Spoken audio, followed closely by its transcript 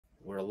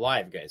We're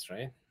live, guys,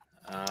 right?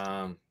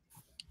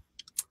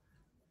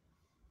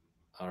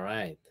 All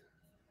right.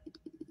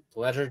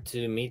 Pleasure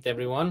to meet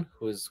everyone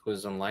who's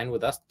online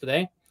with us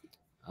today.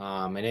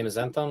 My name is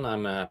Anton.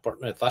 I'm a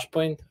partner at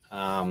Flashpoint,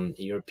 a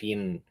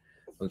European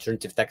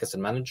alternative tech asset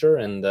manager,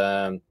 and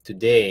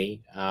today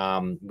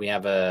we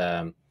have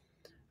a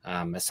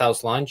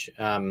SaaS Lounge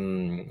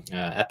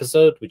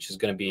episode, which is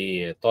going to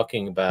be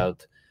talking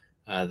about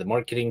the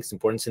marketing's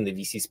importance in the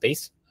VC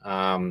space,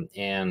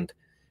 and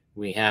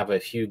we have a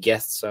few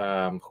guests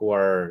who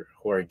are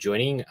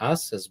joining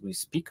us as we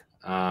speak.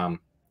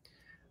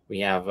 We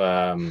have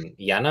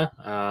Jana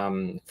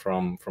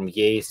from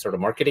Yay Sort of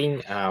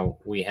Marketing.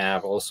 We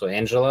have also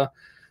Angela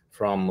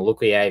from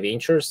Look AI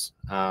Ventures,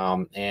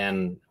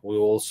 and we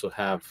also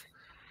have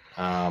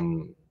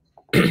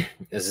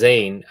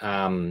Zane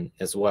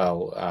as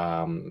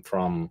well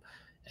from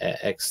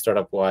X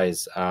Startup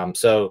Wise.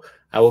 So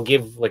I will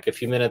give like a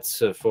few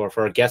minutes for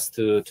our guests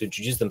to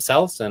introduce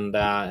themselves, and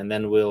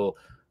then we'll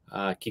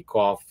kick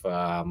off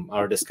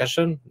our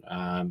discussion.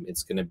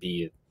 It's going to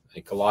be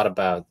like a lot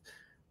about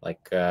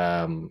like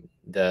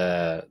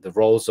the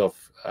roles of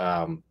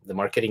the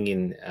marketing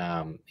in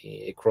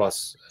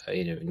across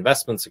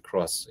investments,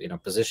 across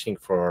positioning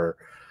for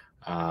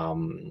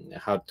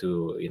how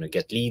to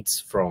get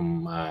leads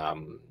from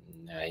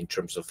in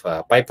terms of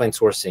pipeline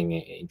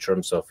sourcing, in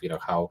terms of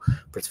how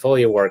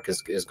portfolio work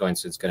is going.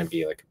 So it's going to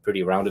be like a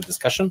pretty rounded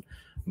discussion.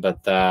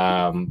 But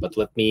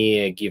let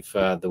me give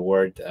the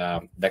word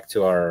back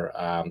to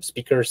our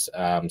speakers.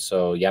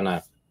 So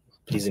Jana,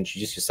 please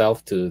introduce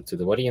yourself to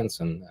the audience,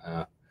 and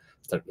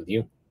start with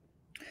you.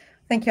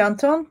 Thank you,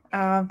 Anton.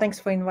 Thanks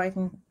for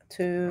inviting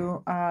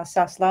to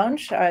SaaS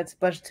Lounge. It's a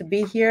pleasure to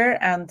be here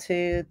and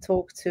to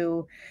talk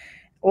to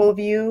all of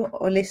you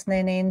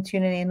listening in,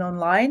 tuning in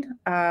online,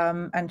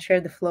 and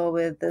share the floor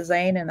with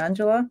Zane and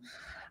Angela.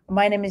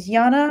 My name is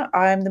Jana.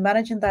 I'm the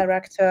Managing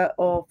Director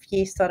of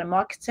Yay Startup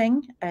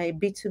Marketing, a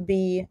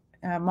B2B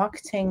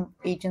marketing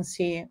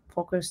agency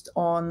focused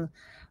on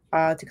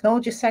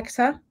technology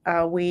sector.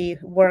 We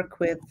work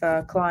with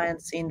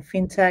clients in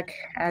fintech,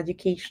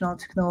 educational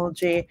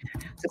technology,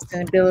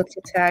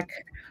 sustainability tech,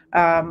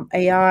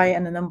 AI,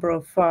 and a number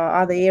of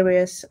other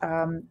areas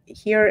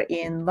here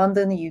in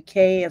London, UK,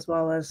 as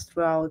well as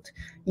throughout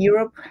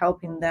Europe,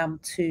 helping them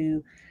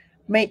to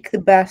make the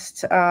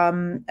best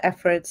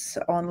efforts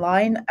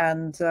online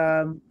and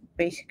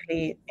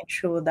basically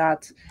ensure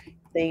that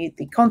the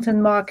content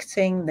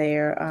marketing,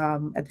 their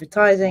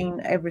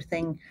advertising,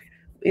 everything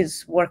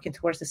is working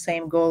towards the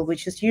same goal,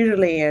 which is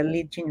usually a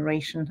lead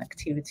generation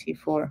activity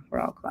for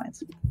our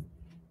clients.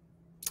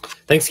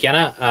 Thanks,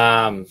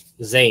 Jana.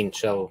 Zane,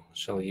 shall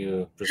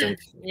you present?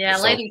 Yeah,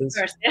 yourself, ladies please?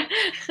 first.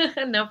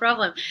 No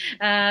problem.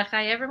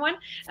 Hi, everyone.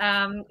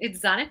 It's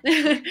Zane.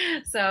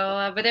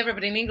 So, but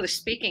everybody in English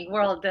speaking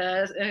world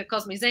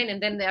calls me Zane,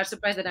 and then they are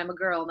surprised that I'm a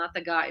girl, not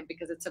a guy,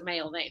 because it's a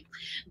male name.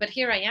 But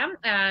here I am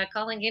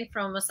calling in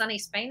from sunny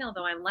Spain,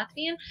 although I'm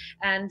Latvian.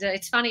 And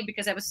it's funny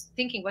because I was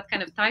thinking what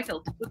kind of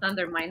title to put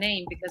under my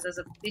name, because as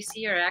of this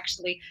year,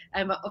 actually,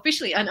 I'm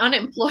officially an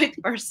unemployed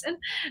person.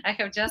 I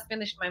have just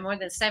finished my more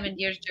than 7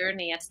 years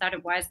journey at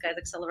Startup Wise Guys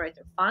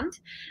Accelerator Fund.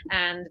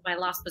 And my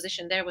last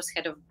position there was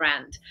head of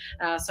brand.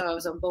 So I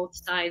was on both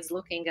sides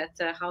looking at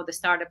how the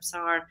startups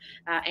are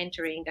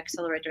entering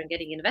accelerator and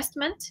getting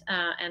investment.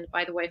 And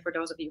by the way, for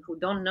those of you who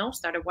don't know,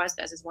 Startup Wise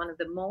Guys is one of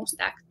the most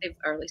active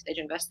early stage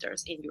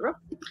investors in Europe,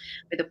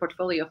 with a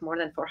portfolio of more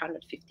than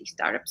 450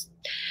 startups.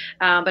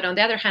 But on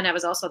the other hand, I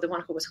was also the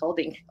one who was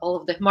holding all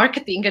of the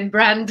marketing and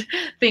brand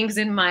things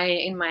in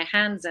my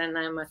hands. And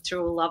I'm a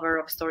true lover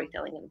of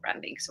storytelling and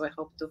branding. So I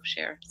hope to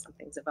share some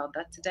things about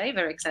that today.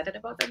 Very excited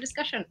about our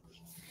discussion.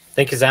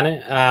 Thank you,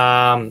 Zane.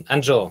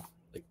 Angel,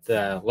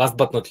 last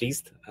but not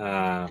least,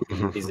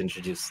 please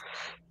introduce.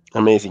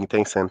 Amazing.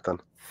 Thanks, Anton.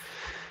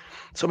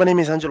 So my name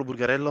is Angelo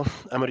Burgarello.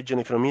 I'm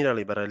originally from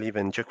Italy, but I live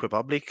in Czech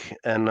Republic,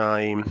 and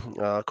I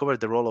cover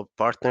the role of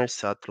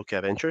partners at Look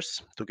AI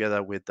Ventures,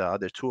 together with the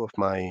other two of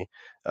my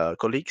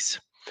colleagues.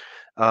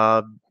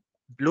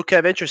 Look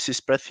AI Ventures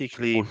is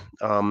practically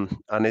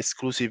an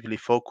exclusively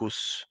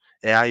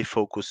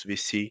AI-focused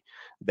VC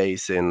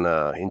based in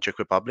Czech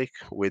Republic,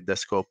 with the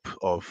scope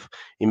of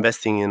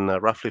investing in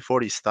roughly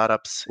 40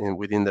 startups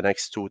within the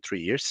next 2-3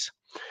 years.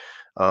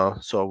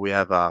 So we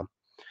have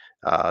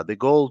the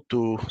goal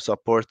to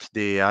support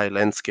the AI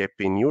landscape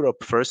in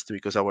Europe first,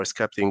 because our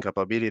scripting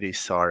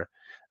capabilities are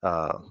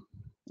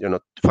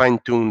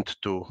fine-tuned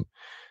to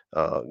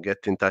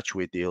get in touch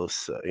with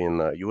deals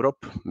in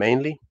Europe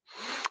mainly.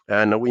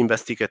 And we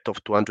invest ticket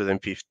of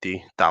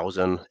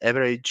 250,000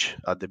 average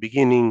at the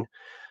beginning.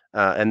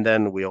 And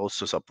then we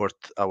also support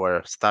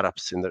our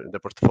startups in the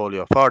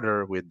portfolio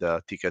further with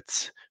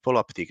tickets,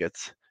 follow-up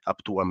tickets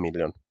up to 1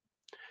 million.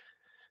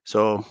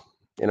 So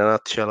in a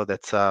nutshell,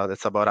 that's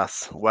about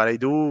us. What I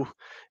do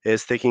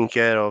is taking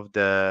care of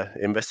the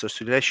investors'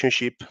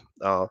 relationship,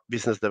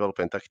 business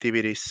development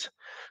activities.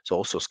 So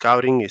also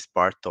scouting is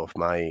part of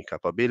my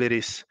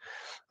capabilities.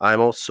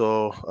 I'm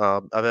also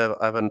I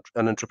have an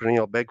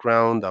entrepreneurial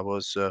background. I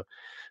was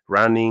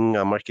running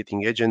a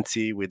marketing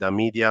agency with a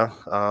media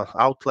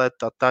outlet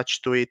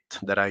attached to it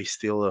that I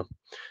still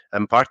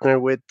am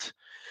partnered with.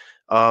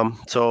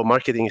 So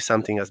marketing is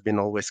something that's been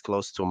always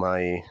close to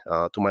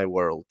my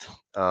world.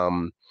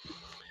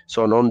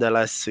 So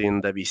nonetheless,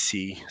 in the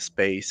VC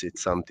space,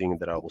 it's something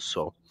that I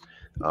also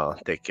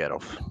take care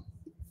of.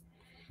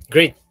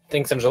 Great.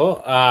 Thanks,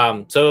 Angelo.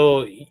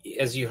 So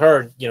as you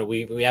heard,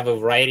 we have a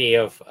variety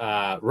of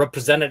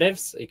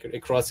representatives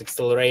across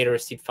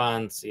accelerators, seed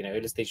funds,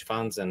 early stage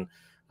funds, and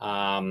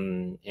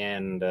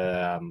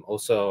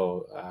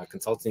also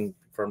consulting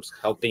firms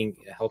helping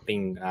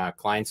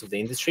clients of the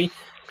industry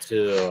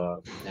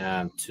to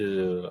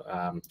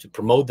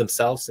promote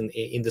themselves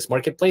in this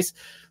marketplace.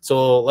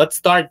 So let's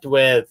start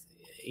with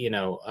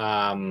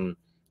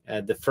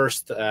the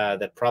first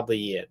that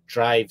probably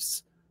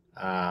drives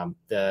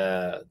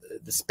the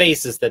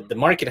spaces that the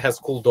market has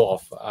cooled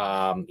off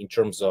in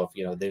terms of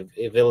the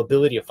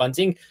availability of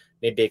funding,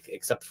 maybe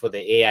except for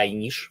the AI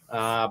niche,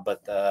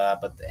 but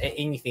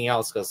anything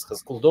else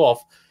has cooled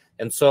off.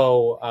 And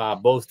so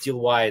both deal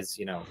wise,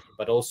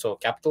 but also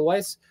capital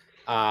wise,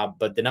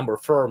 but the number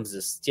of firms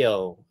is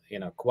still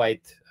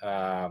quite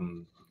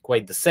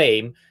the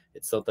same.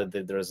 It's not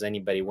that there's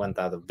anybody went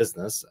out of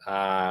business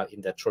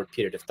in that short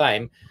period of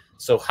time.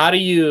 So how do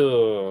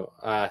you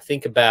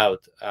think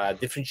about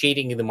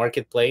differentiating in the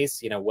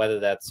marketplace? Whether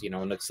that's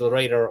an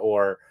accelerator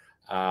or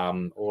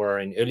an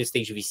early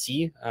stage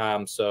VC.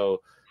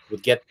 So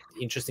would get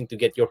interesting to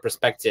get your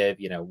perspective.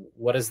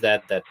 What is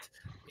that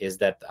is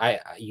that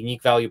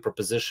unique value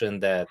proposition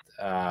that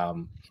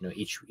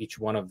each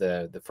one of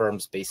the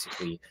firms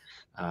basically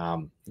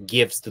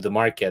gives to the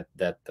market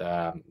that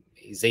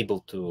is able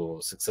to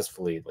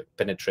successfully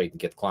penetrate and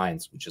get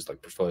clients, which is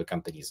portfolio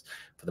companies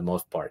for the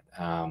most part.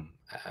 I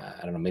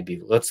don't know,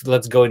 maybe let's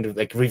go into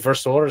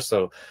reverse order.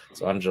 So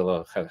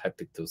Angelo,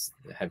 happy to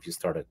have you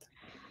started.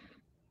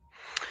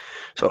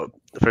 So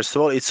first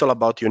of all, it's all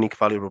about unique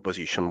value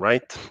proposition,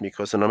 right?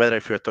 Because no matter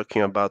if you're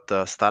talking about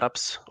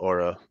startups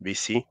or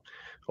VC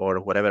or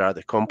whatever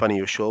other company,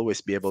 you should always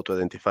be able to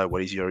identify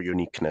what is your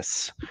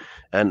uniqueness.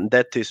 And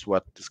that is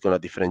what is going to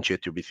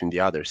differentiate you between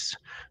the others.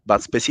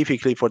 But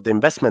specifically for the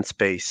investment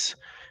space,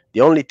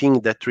 the only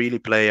thing that really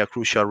play a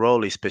crucial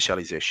role is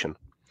specialization.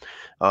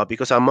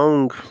 Because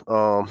among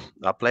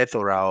a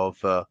plethora of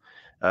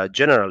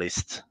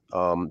generalists,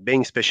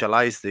 being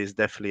specialized is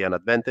definitely an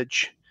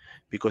advantage,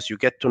 because you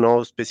get to know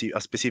a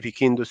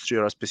specific industry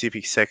or a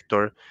specific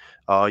sector.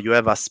 You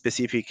have a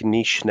specific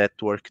niche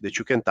network that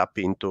you can tap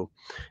into,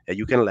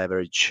 you can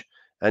leverage,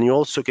 and you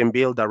also can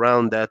build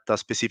around that a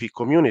specific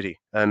community.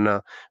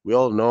 And we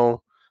all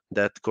know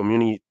that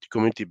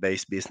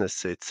community-based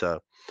business, it's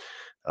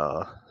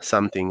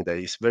something that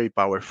is very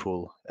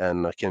powerful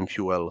and can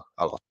fuel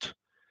a lot.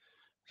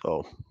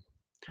 So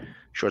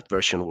short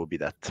version will be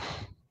that.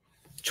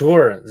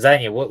 Sure.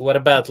 Zanya, what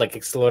about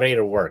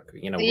accelerator work?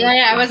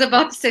 Yeah, I was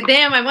about to say,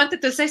 damn, I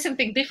wanted to say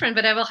something different,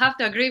 but I will have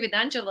to agree with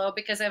Angelo,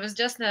 because I was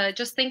just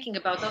thinking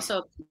about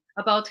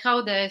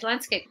how the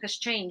landscape has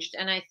changed.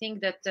 And I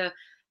think that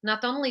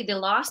not only the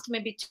last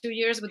maybe 2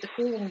 years with the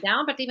cooling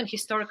down, but even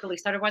historically,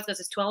 startup-wise, because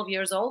it's 12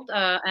 years old.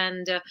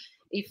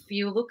 If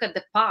you look at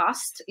the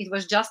past, it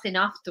was just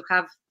enough to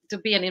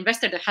be an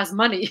investor that has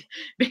money,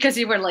 because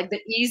you were the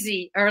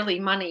easy early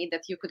money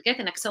that you could get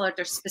in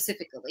accelerators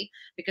specifically,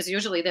 because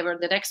usually they were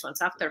the next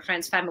ones after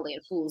friends, family,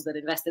 and fools that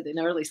invested in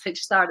early stage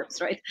startups,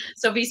 right?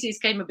 So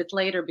VCs came a bit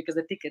later because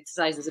the ticket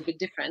size is a bit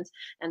different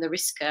and the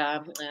risk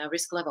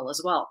level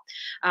as well.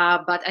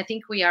 But I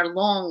think we are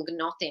long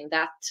not in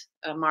that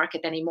market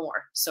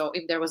anymore. So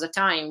if there was a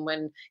time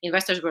when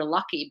investors were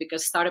lucky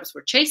because startups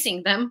were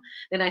chasing them,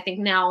 then I think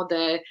now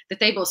the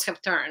tables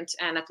have turned.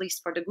 And at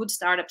least for the good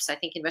startups, I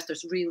think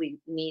investors really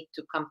need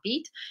to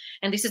compete.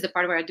 And this is the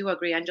part where I do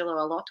agree, Angelo,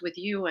 a lot with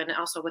you, and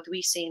also what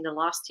we see in the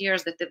last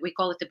years, that we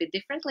call it a bit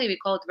differently. We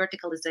call it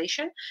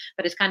verticalization,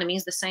 but it kind of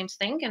means the same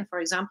thing. And for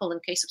example, in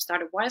case of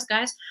Startup Wise,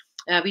 guys,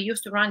 we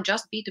used to run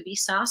just B2B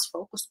SaaS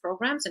focused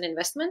programs and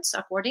investments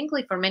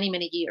accordingly for many,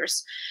 many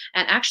years.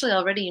 And actually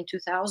already in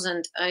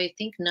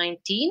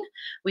 2019,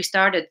 we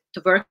started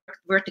to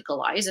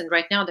verticalize. And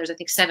right now there's, I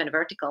think, 7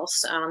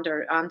 verticals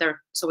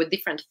so with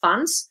different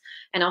funds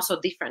and also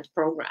different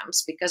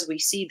programs, because we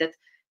see that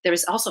there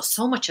is also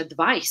so much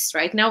advice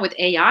right now with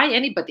AI.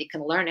 Anybody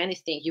can learn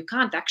anything. You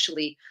can't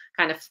actually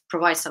kind of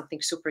provide something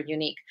super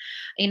unique.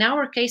 In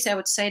our case, I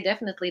would say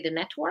definitely the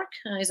network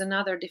is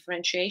another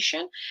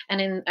differentiation.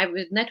 And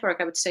with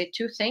network, I would say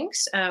 2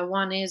 things.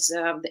 One is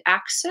the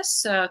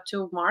access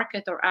to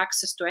market, or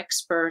access to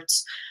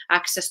experts,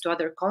 access to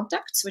other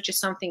contacts, which is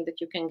something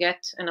that you can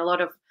get. And a lot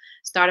of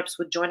startups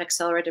would join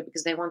Accelerator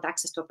because they want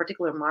access to a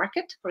particular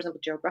market, for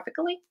example,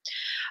 geographically.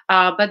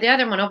 But the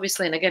other one,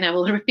 obviously, and again, I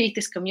will repeat,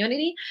 this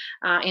community.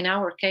 In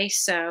our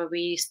case,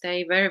 we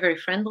stay very, very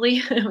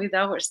friendly with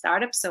our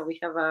startups. So we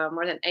have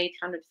more than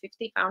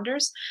 850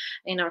 founders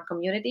in our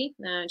community,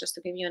 just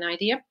to give you an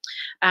idea.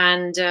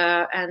 And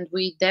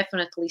we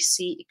definitely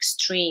see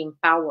extreme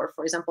power.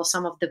 For example,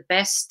 some of the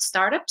best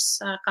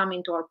startups come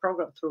into our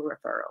program through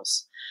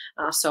referrals.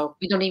 So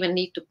we don't even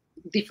need to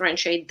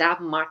differentiate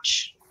that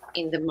much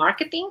in the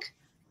marketing.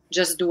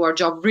 Just do our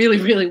job really,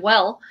 really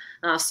well,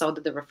 so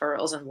that the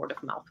referrals and word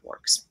of mouth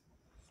works.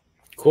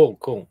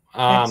 Cool.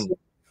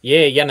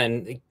 Yeah, Yana,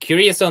 and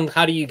curious on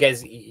how do you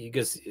guys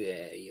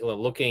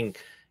looking,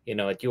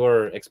 at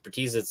your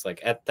expertise, it's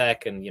like ed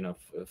tech and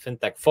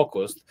fintech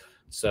focused.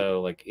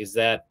 So like, is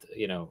that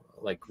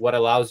like what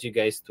allows you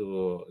guys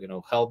to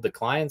help the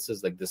clients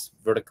is like this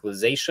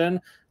verticalization,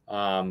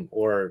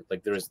 or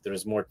like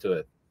there's more to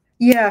it?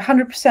 Yeah,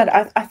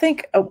 100%. I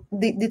think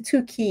the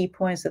two key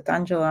points that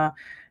Angela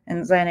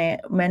and Zane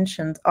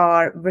mentioned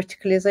are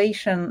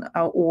verticalization,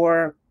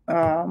 or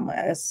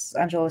as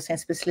Angela was saying,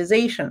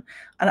 specialization.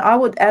 And I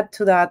would add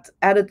to that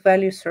added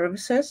value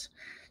services.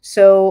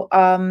 So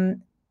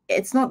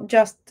it's not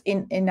just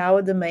in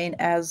our domain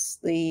as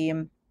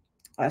the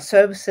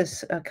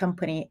services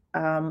company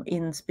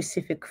in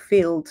specific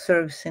field,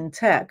 service in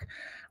tech,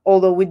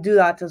 although we do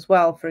that as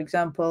well. For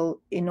example,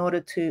 in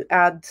order to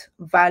add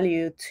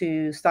value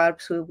to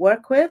startups we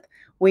work with,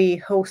 we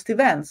host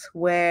events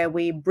where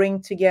we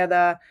bring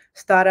together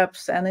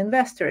startups and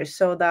investors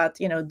so that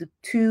the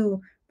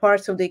two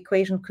parts of the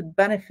equation could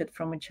benefit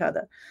from each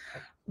other.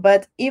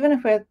 But even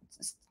if we're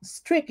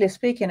strictly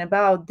speaking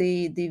about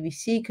the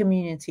VC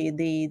community,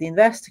 the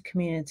investor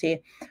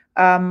community,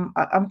 I'm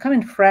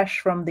coming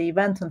fresh from the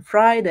event on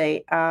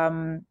Friday,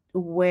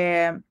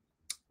 where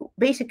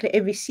basically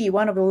a VC,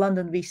 one of the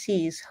London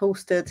VCs,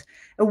 hosted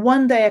a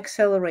one-day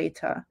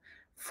accelerator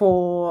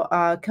for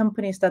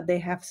companies that they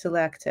have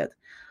selected.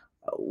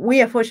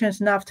 We are fortunate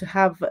enough to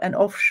have an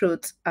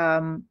offshoot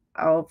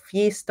of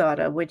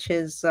Yeastarter, which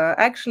is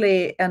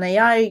actually an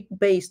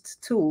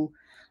AI-based tool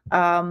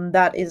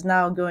that is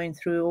now going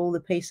through all the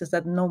paces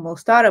that normal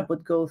startup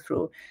would go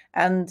through.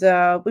 And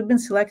we've been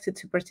selected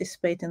to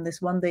participate in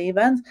this one-day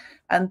event.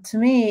 And to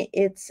me,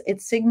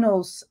 it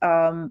signals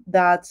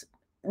that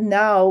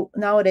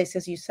nowadays,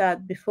 as you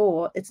said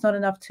before, it's not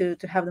enough to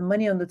have the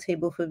money on the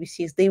table for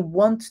VCs. They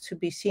want to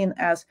be seen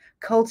as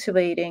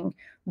cultivating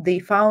the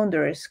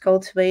founders,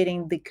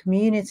 cultivating the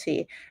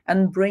community,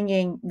 and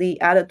bringing the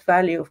added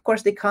value. Of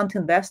course, they can't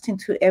invest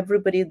into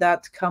everybody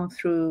that come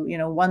through,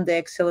 one day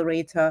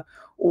accelerator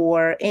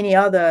or any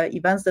other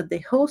events that they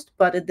host,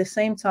 but at the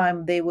same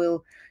time, they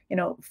will,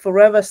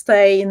 forever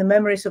stay in the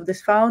memories of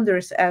these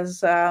founders as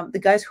the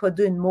guys who are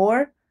doing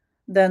more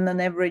than an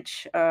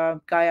average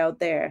guy out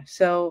there.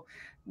 So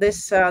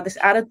this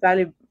added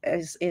value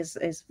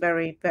is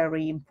very,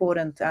 very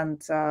important,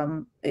 and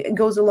it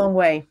goes a long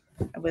way.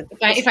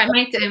 If I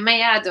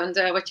may add on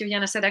what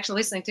Juliana said,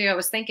 actually listening to you, I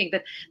was thinking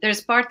that there's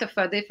part of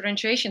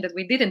differentiation that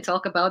we didn't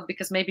talk about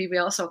because maybe we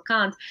also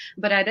can't.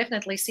 But I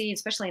definitely see,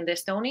 especially in the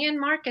Estonian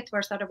market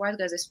where Startup Wise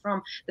Guys is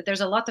from, that there's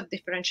a lot of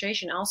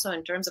differentiation also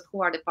in terms of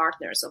who are the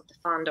partners of the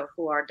fund or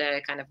who are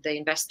the kind of the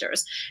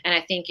investors. And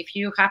I think if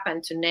you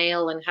happen to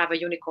nail and have a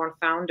unicorn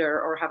founder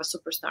or have a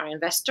superstar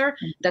investor,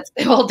 that's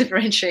the whole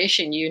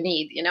differentiation you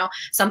need.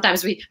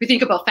 Sometimes we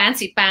think about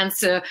fancy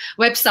pants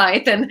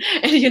website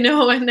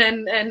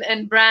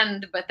and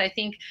brand, but I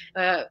think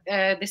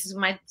this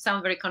might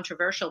sound very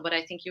controversial, but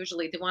I think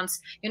usually the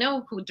ones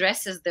who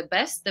dresses the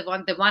best, the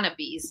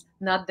wannabes,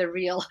 not the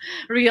real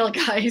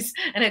guys.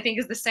 And I think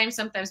it's the same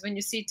sometimes when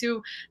you see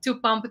too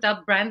pumped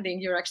up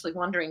branding, you're actually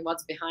wondering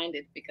what's behind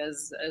it,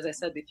 because as I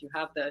said, if you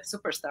have the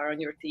superstar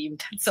on your team,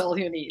 that's all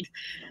you need.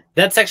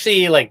 That's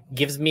actually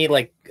gives me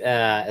a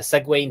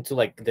segue into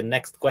the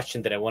next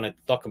question that I wanted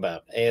to talk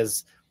about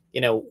is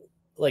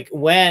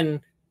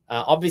when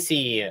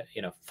obviously,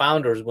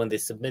 founders, when they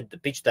submit the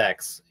pitch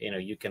decks,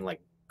 you can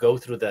go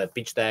through the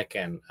pitch deck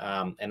and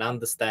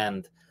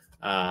understand,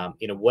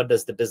 what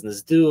does the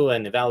business do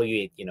and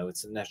evaluate,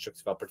 its natural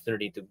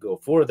opportunity to go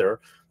further.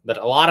 But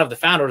a lot of the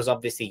founders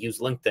obviously use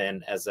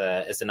LinkedIn as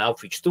an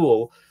outreach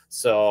tool.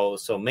 So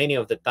many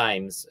of the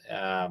times,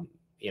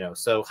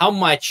 so how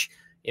much,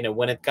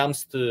 when it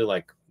comes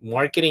to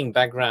marketing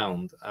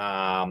background,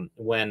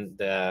 when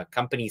the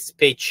companies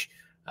pitch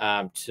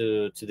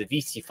to the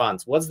VC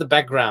funds, what's the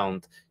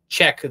background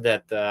check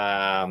that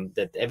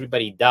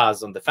everybody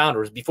does on the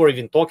founders before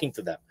even talking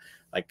to them?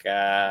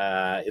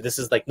 This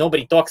is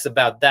nobody talks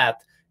about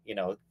that,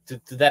 to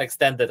that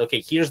extent that,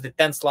 okay, here's the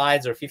 10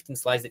 slides or 15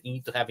 slides that you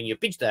need to have in your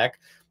pitch deck.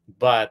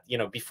 But,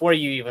 before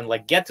you even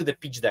get to the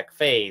pitch deck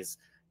phase,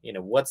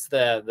 what's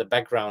the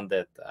background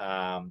that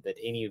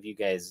any of you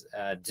guys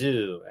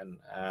do? And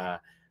I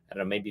don't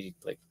know, maybe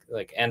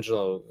like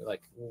Angelo,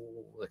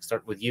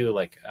 start with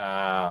you,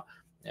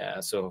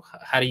 so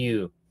how do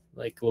you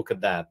look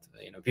at that,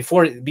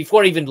 before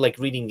even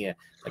reading a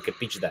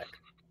pitch deck?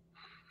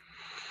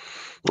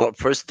 Well,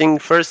 first thing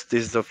first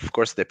is, of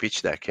course, the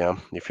pitch deck. Yeah,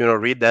 if you don't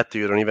read that,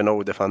 you don't even know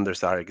who the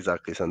funders are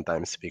exactly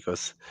sometimes,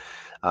 because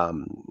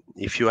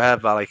if you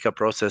have a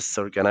process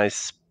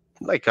organized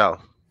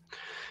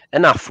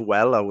enough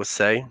well, I would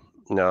say,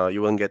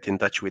 you won't get in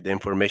touch with the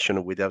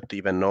information without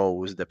even know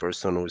who's the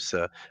person who's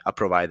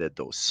provided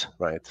those,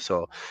 right?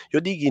 So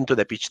you dig into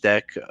the pitch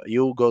deck,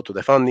 you go to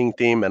the founding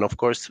team, and of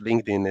course,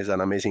 LinkedIn is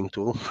an amazing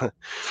tool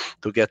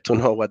to get to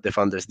know what the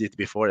founders did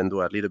before and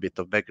do a little bit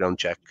of background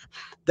check.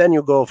 Then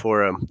you go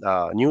for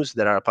news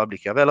that are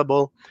publicly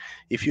available.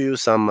 If you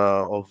use some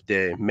of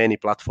the many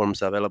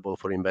platforms available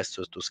for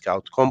investors to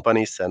scout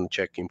companies and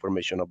check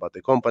information about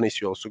the companies,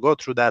 you also go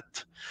through that.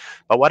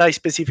 But what I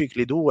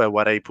specifically do and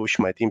what I push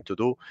my team to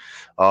do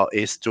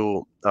is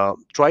to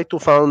try to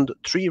find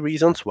 3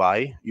 reasons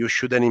why you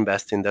shouldn't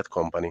invest in that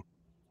company.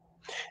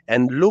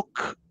 And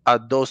look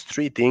at those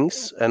 3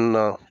 things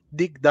and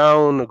dig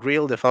down,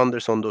 grill the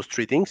founders on those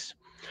 3 things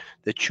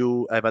that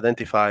you have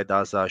identified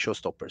as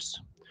showstoppers.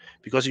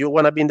 Because you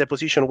want to be in the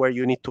position where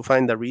you need to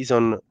find a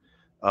reason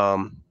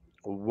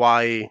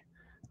why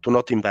to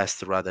not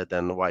invest rather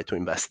than why to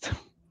invest.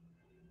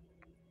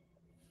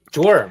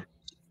 Sure.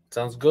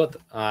 Sounds good.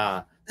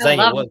 I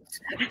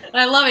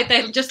love it.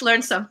 I just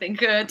learned something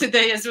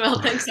today as well.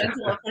 Thanks,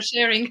 Angelo, for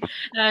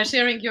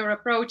sharing your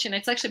approach. And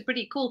it's actually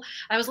pretty cool.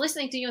 I was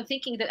listening to you and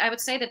thinking that I would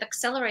say that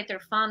accelerator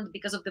fund,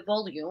 because of the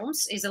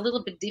volumes, is a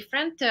little bit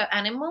different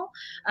animal.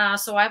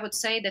 So I would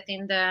say that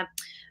in the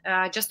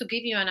just to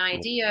give you an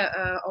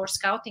idea, our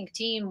scouting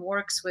team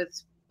works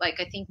with, like,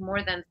 I think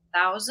more than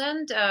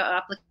 1,000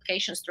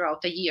 applications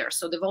throughout the year.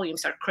 So the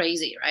volumes are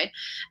crazy, right?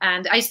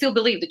 And I still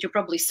believe that you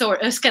probably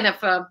kind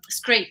of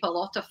scrape a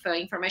lot of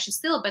information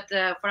still. But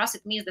for us,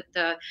 it means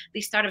that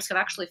these startups have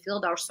actually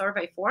filled our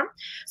survey form.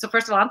 So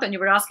first of all, Anton, you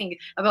were asking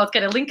about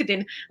kind of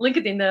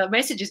LinkedIn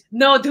messages.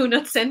 No, do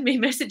not send me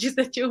messages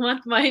that you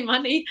want my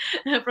money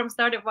from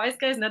Startup Wise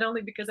Guys, not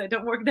only because I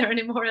don't work there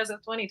anymore as of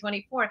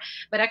 2024,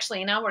 but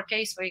actually in our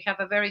case, we have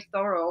a very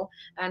thorough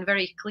and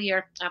very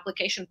clear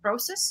application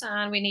process,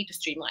 and we need to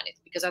streamline it,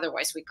 because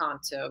otherwise we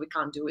can't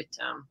do it.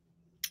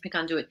 We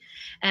can't do it.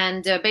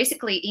 And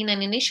basically, in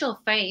an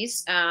initial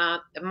phase,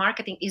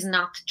 marketing is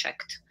not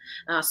checked.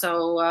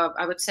 So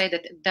I would say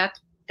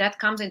that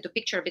comes into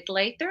picture a bit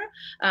later,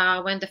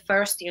 when the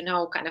first,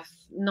 kind of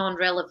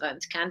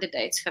non-relevant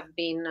candidates have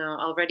been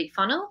already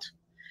funneled.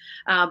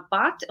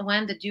 But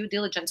when the due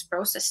diligence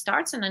process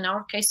starts, and in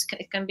our case,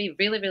 it can be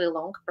really, really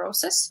long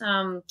process,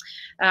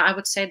 I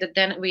would say that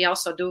then we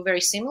also do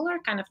very similar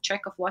kind of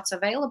check of what's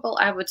available.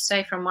 I would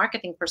say from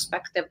marketing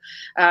perspective,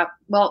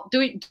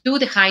 do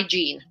the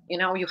hygiene.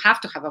 You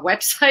have to have a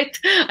website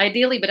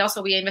ideally, but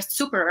also we invest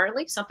super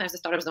early. Sometimes the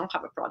startups don't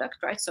have a product,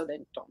 right? So they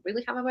don't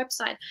really have a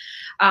website.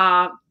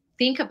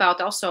 Think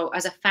about also,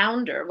 as a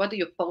founder, what do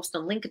you post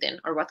on LinkedIn,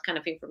 or what kind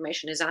of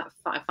information is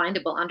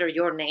findable under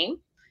your name?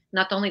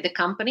 Not only the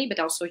company,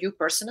 but also you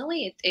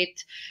personally.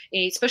 It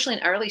especially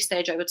in early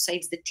stage, I would say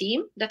it's the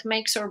team that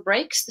makes or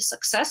breaks the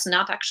success,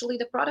 not actually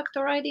the product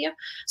or idea.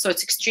 So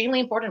it's extremely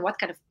important what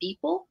kind of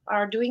people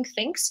are doing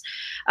things.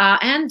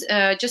 And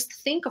just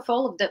think of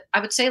all of the, I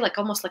would say, like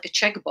almost like a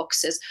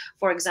checkboxes.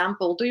 For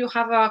example, do you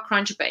have a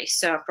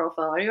Crunchbase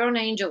profile? Are you on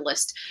Angel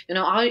List?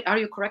 Are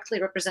you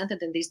correctly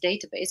represented in these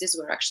databases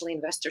where actually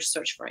investors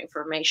search for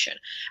information?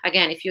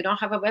 Again, if you don't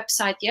have a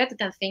website yet,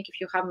 then think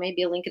if you have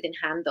maybe a LinkedIn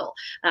handle.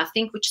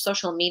 Think which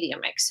social media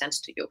makes sense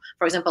to you.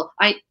 For example,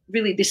 I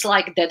really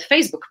dislike dead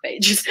Facebook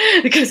pages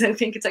because I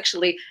think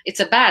it's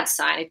a bad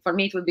sign. For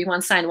me, it would be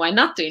one sign why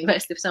not to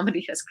invest if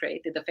somebody has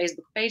created a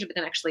Facebook page. But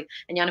then actually,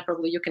 and Jana,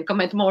 probably you can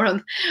comment more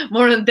on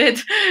dead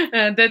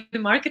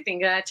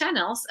marketing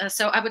channels.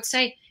 So I would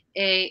say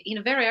in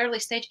a very early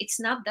stage,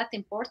 it's not that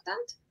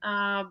important,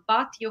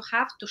 but you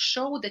have to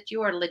show that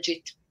you are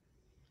legit.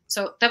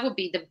 So that would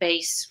be the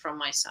base from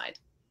my side.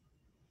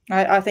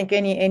 I think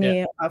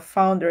any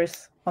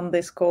founders on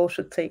this call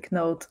should take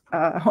note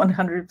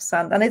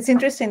 100%. And it's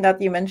interesting that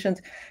you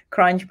mentioned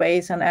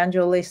Crunchbase and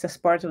Angel List as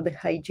part of the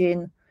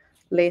hygiene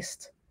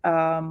list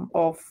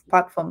of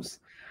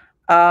platforms.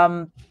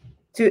 To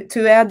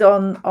add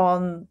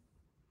on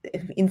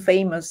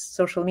infamous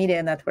social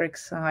media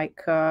networks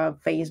like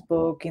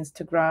Facebook,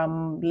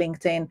 Instagram,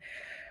 LinkedIn,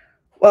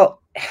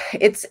 well,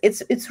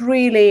 it's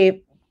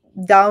really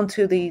down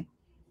to the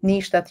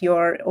niche that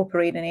you're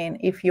operating in.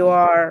 If you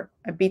are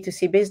a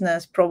B2C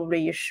business, probably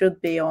you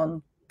should be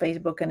on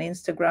Facebook and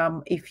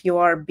Instagram. If you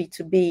are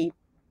B2B,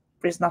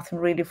 there's nothing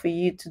really for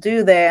you to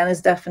do there, and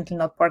it's definitely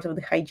not part of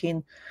the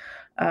hygiene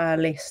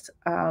list.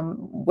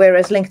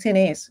 Whereas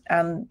LinkedIn is,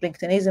 and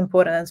LinkedIn is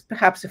important. And it's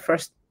perhaps the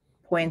first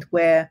point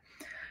where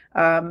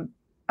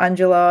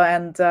Angelo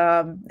and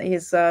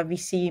his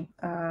VC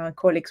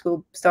colleagues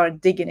will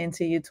start digging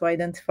into you to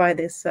identify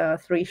these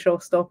 3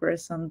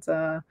 showstoppers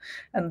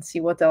and see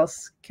what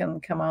else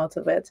can come out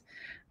of it.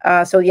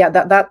 So yeah,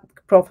 that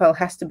profile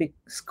has to be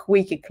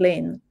squeaky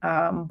clean,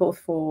 both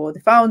for the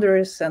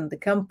founders and the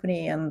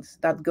company, and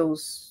that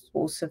goes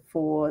also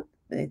for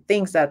the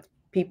things that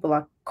people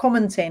are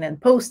commenting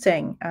and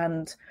posting.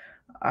 And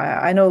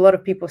I know a lot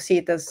of people see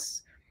it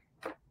as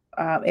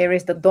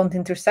areas that don't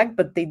intersect,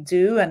 but they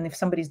do. And if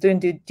somebody's doing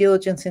due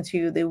diligence into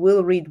you, they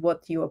will read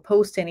what you are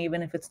posting,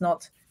 even if it's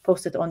not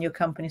posted on your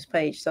company's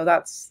page. So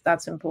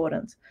that's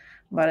important.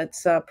 But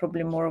it's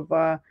probably more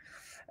of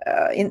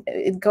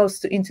it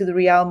goes into the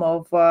realm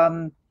of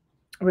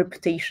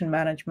reputation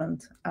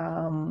management,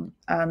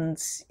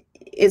 and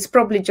it's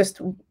probably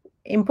just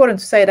important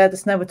to say that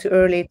it's never too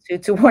early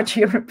to watch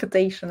your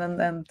reputation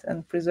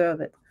and preserve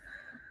it.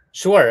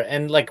 Sure.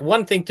 And like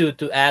one thing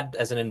to add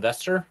as an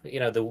investor,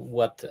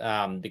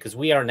 because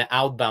we are an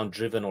outbound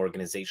driven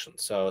organization.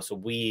 So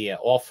we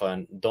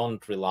often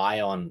don't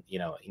rely on,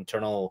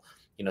 internal,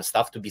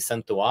 stuff to be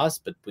sent to us,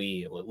 but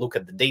we look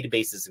at the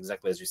databases,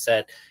 exactly as you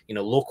said,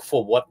 look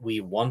for what we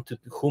want to,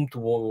 whom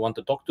we want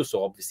to talk to.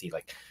 So obviously,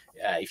 like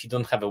if you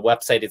don't have a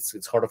website,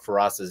 it's harder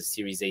for us as a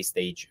Series A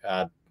stage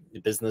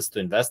business to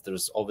invest.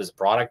 There's always a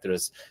product,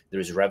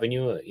 there's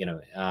revenue,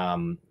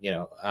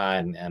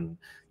 and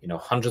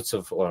hundreds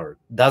of or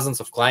dozens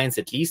of clients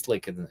at least,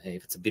 like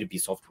if it's a B2B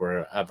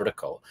software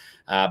vertical.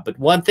 But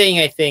one thing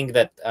I think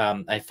that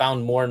I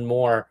found more and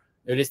more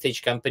early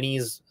stage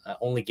companies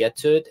only get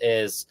to it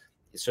is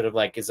sort of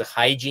like is a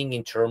hygiene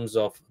in terms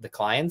of the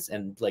clients,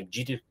 and like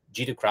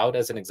G2 Crowd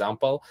as an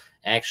example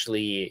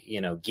actually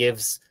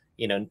gives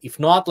if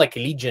not like a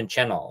lead gen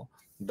channel,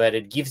 but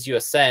it gives you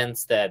a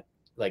sense that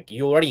like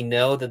you already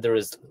know that there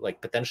is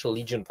like potential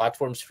lead gen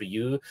platforms for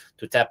you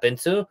to tap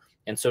into.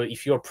 And so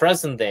if you're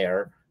present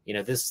there,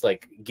 this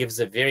like gives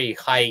a very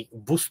high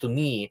boost to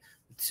me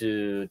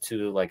to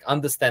like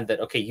understand that,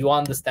 okay, you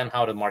understand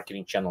how the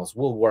marketing channels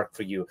will work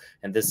for you.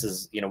 And this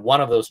is, one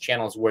of those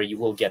channels where you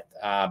will get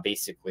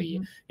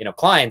basically,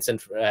 clients.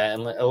 And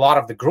a lot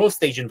of the growth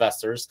stage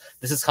investors,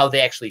 this is how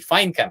they actually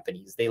find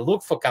companies. They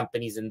look for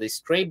companies and they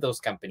scrape those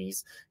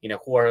companies,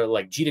 who are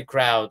like G2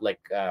 Crowd,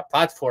 like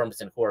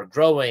platforms, and who are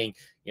growing,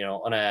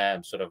 on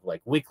a sort of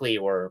like weekly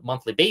or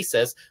monthly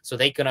basis, so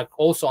they can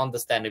also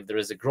understand if there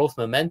is a growth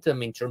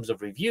momentum in terms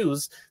of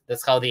reviews.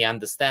 That's how they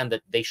understand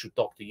that they should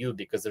talk to you,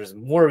 because there's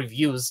more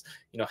reviews,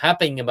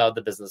 happening about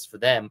the business for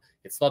them.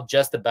 It's not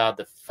just about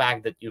the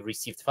fact that you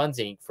received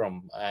funding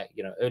from,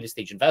 early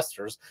stage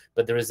investors,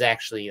 but there is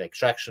actually like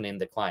traction in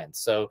the clients.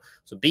 So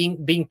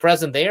being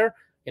present there,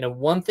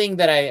 one thing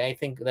that I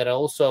think that I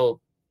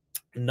also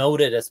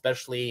noted,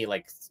 especially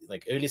like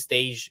early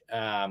stage,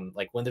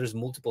 like when there's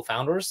multiple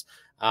founders,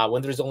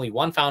 when there's only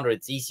one founder,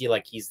 it's easy,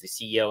 like he's the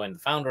CEO and the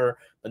founder.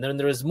 But then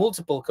there is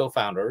multiple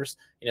co-founders,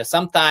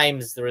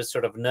 sometimes there is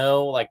sort of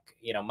no, like,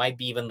 might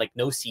be even like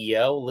no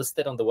CEO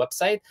listed on the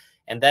website.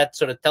 And that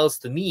sort of tells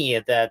to me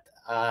that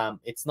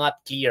it's not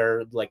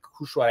clear, like,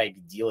 who should I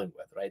be dealing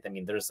with, right? I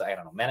mean, there's, I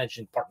don't know,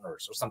 managing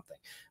partners or something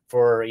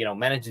for,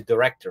 managing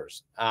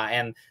directors.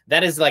 And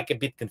that is like a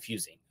bit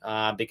confusing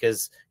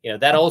because,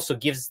 that also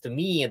gives to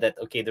me that,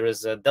 okay, there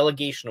is a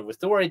delegation of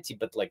authority,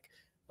 but like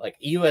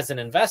you as an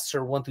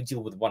investor want to deal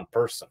with one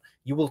person.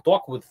 You will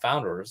talk with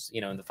founders,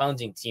 and the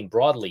founding team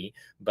broadly,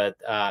 but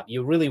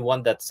you really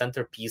want that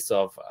centerpiece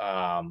of,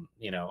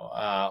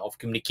 of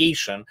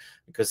communication,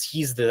 because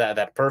he's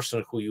that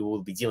person who you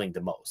will be dealing the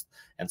most.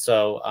 And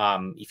so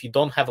if you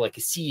don't have like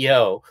a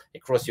CEO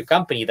across your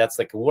company, that's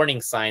like a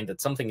warning sign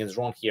that something is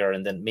wrong here.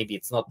 And then maybe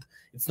it's not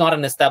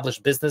an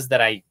established business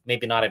that I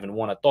maybe not even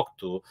want to talk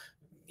to,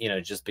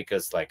 just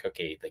because like,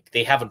 okay, like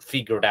they haven't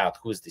figured out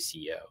who's the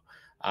CEO.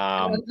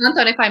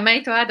 Anton, if I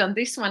may to add on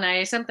this one,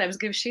 I sometimes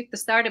give shit to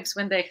startups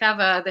when they have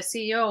the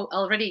CEO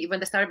already, when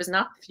the startup is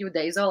not a few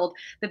days old,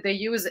 that they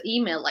use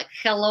email like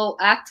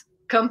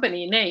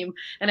hello@company name.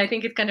 And I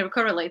think it kind of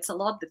correlates a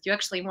lot that you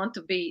actually want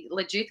to be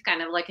legit,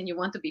 kind of like, and you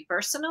want to be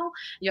personal.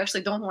 You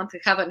actually don't want to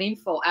have an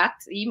info at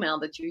email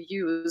that you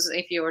use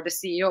if you're the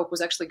CEO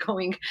who's actually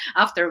going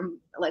after,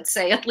 let's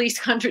say, at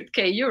least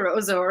 100K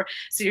euros, or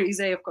Series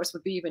A, of course,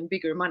 would be even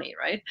bigger money,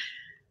 right?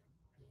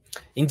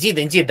 Indeed,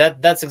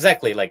 that's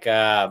exactly like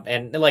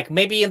and like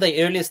maybe in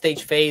the early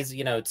stage phase,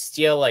 it's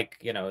still like,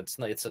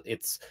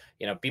 it's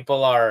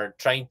people are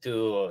trying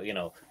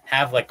to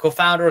have like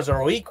co-founders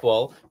or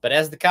equal, but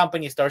as the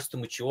company starts to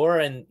mature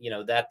and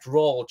that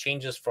role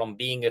changes from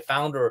being a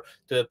founder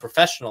to a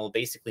professional,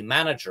 basically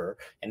manager,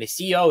 and a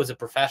CEO is a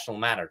professional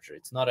manager.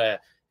 It's not a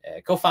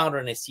co-founder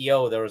and a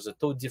CEO. There is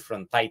two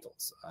different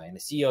titles, and the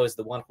CEO is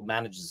the one who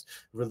manages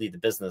really the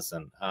business,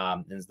 and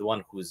is the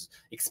one who's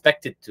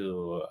expected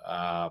to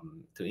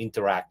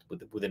interact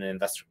with an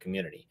investor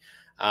community.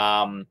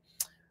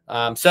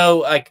 So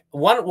like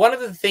one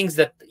of the things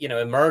that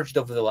emerged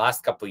over the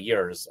last couple of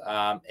years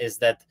is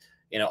that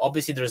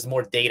obviously there's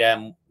more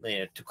data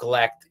to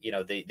collect.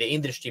 The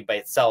industry by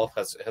itself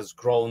has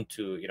grown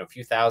to a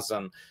few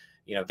thousand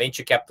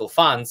venture capital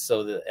funds.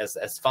 So that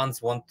as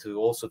funds want to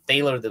also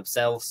tailor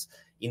themselves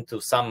into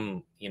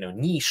some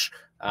niche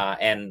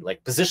and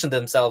like position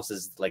themselves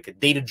as like a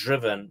data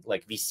driven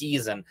like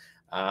VCs, and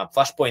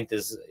Flashpoint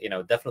is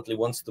definitely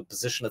wants to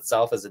position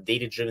itself as a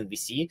data driven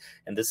VC,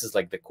 and this is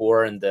like the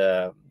core and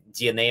the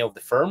DNA of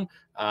the firm.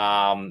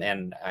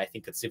 And I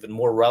think it's even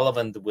more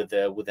relevant with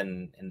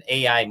an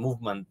AI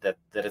movement that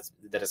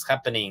is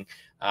happening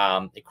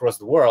across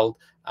the world.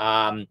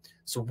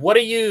 So what are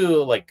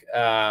you like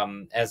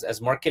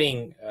as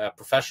marketing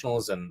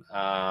professionals, and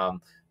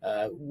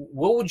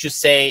what would you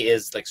say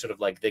is like sort of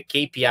like the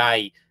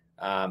KPI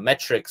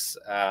metrics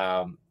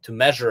to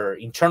measure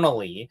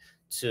internally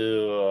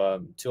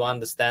to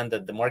understand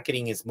that the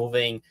marketing is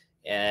moving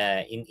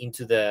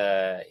into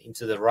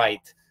the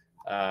right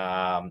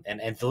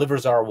and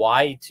delivers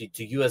ROI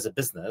to you as a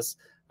business.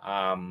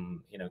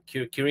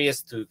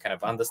 Curious to kind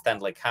of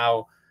understand like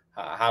how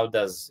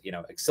does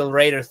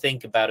Accelerator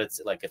think about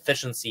its like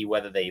efficiency,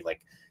 whether they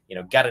like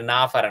got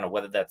enough, I don't know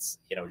whether that's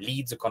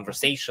leads or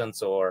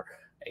conversations, or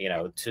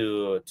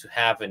to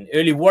have an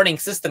early warning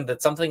system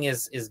that something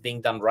is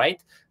being done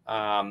right,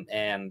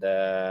 and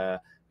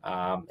that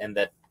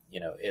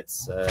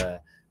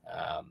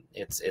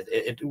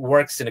it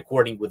works in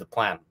according with the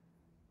plan.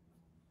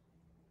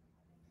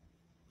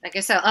 I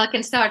guess I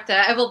can start.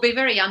 I will be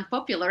very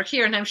unpopular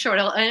here, and I'm sure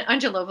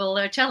Angelo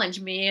will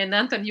challenge me, and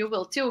Anton, you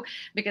will too,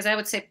 because I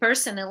would say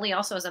personally,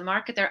 also as a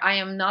marketer, I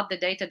am not the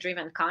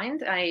data-driven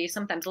kind. I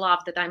sometimes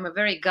laugh that I'm a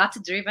very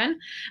gut-driven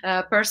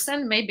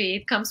person. Maybe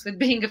it comes with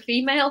being a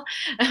female,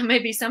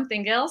 maybe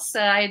something else.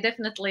 I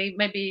definitely,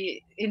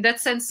 maybe in that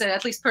sense,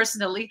 at least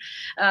personally,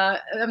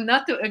 I'm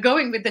not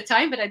going with the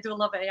time, but I do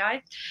love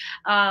AI.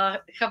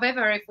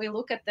 However, if we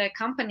look at the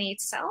company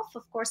itself,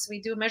 of course, we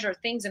do measure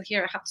things, and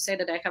here I have to say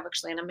that I have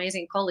actually an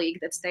amazing colleague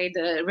that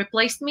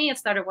replaced me at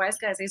Startup Wise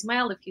Guys,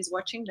 Ismail. If he's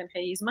watching, then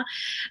hey, Isma.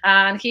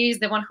 And he's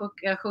the one who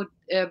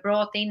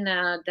brought in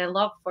the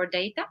love for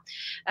data.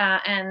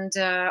 And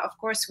of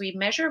course, we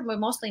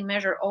mostly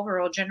measure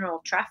overall general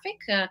traffic,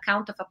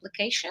 count of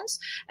applications,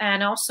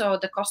 and also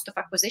the cost of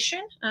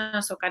acquisition.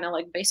 So kind of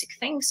like basic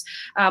things.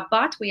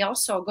 But we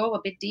also go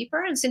a bit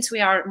deeper. And since we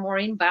are more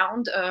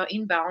inbound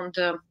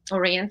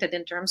oriented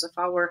in terms of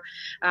our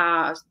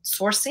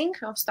sourcing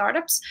of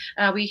startups,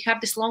 we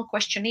have this long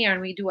questionnaire,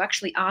 and we do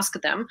actually ask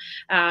them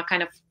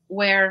kind of,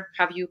 where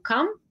have you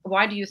come?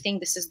 Why do you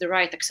think this is the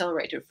right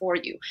accelerator for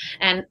you?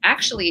 And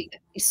actually,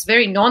 it's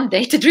very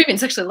non-data driven.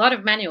 It's actually a lot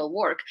of manual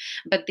work.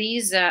 But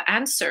these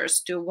answers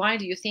to why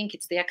do you think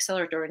it's the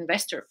accelerator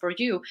investor for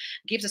you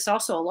gives us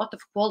also a lot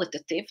of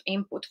qualitative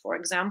input. For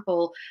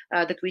example,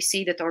 that we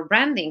see that our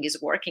branding is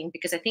working,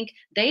 because I think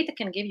data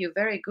can give you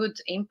very good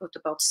input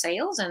about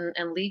sales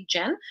and lead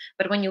gen.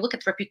 But when you look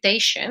at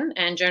reputation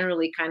and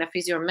generally kind of,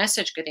 is your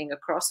message getting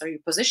across? Are you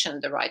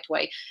positioned the right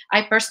way?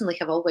 I personally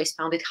have always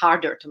found it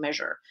harder to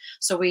measure.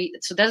 So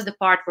that's the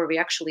part where we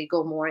actually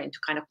go more into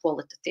kind of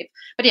qualitative.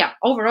 But yeah,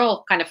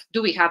 overall, kind of,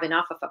 do we have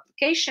enough of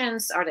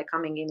applications? Are they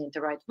coming in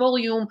the right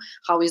volume?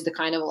 How is the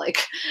kind of like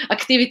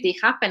activity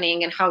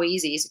happening, and how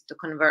easy is it to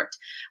convert?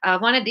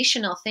 One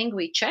additional thing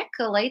we check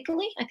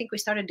lately, I think we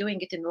started doing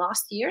it in the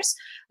last years,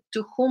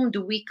 to whom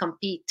do we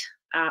compete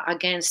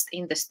against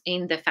in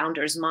the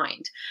founder's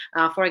mind.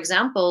 For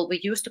example,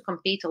 we used to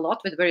compete a lot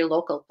with very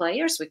local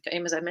players.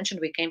 As I mentioned,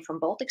 we came from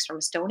Baltics, from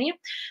Estonia,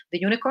 the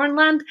unicorn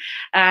land,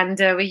 and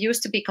we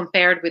used to be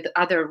compared with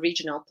other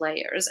regional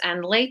players.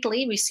 And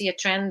lately, we see a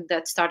trend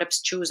that startups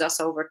choose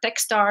us over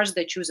Techstars.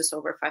 They choose us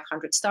over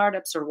 500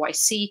 startups or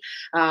YC,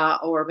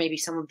 or maybe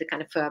some of the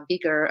kind of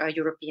bigger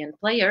European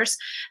players.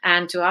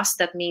 And to us,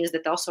 that means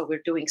that also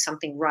we're doing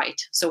something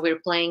right. So we're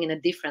playing in a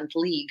different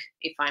league,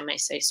 if I may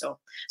say so.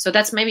 So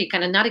that's maybe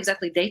kind of not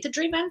exactly data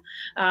driven,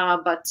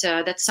 but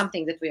that's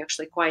something that we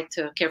actually quite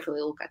carefully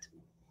look at.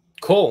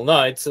 Cool.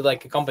 No, it's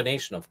like a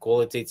combination of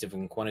qualitative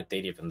and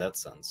quantitative in that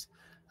sense.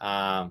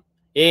 Yeah,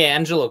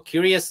 Angelo,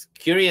 curious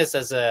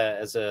as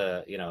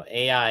a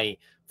AI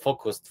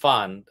focused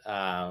fund.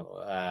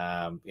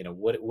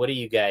 What do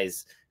you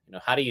guys,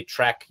 how do you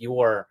track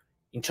your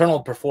internal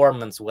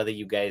performance, whether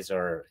you guys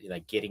are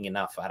like getting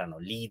enough, I don't know,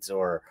 leads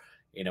or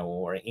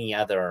or any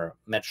other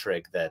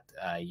metric that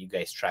you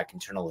guys track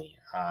internally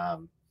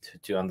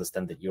to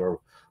understand that you're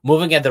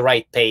moving at the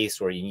right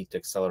pace or you need to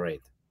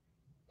accelerate?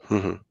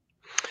 Mm-hmm.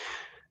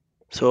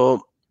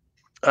 So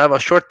I have a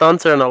short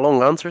answer and a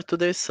long answer to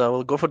this. I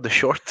will go for the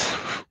short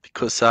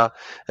because I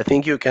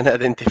think you can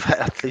identify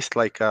at least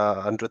like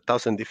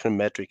 100,000 different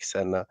metrics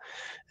and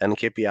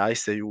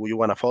KPIs that you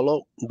want to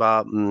follow.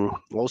 But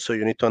also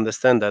you need to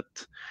understand that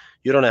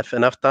you don't have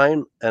enough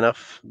time,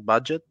 enough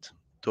budget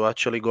to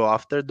actually go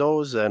after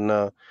those and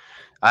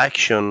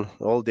action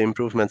all the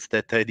improvements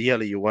that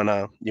ideally you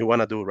wanna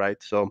do,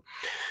 right? So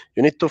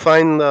you need to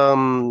find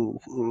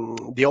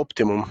the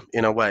optimum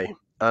in a way.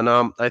 And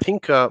I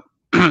think that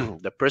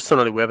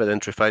personally we have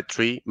identified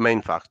three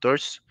main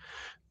factors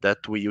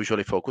that we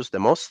usually focus the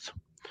most.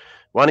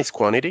 One is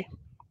quantity,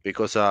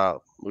 because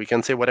we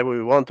can say whatever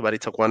we want, but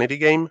it's a quantity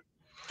game.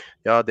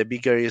 Yeah, the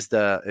bigger is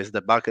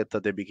the bucket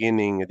at the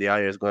beginning, the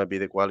higher is going to be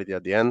the quality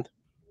at the end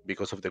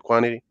because of the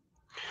quantity.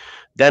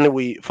 Then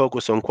we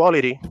focus on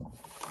quality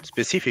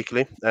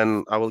specifically,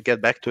 and I will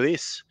get back to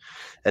this.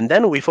 And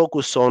then we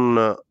focus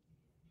on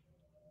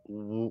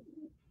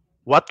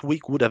what we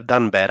could have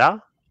done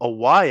better, or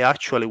why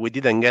actually we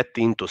didn't get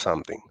into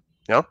something.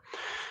 Yeah.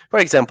 For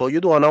example, you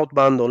do an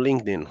outbound on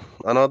LinkedIn,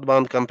 an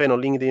outbound campaign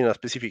on LinkedIn, a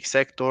specific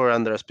sector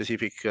under a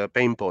specific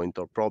pain point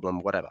or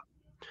problem, whatever.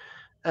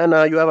 And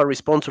you have a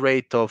response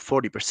rate of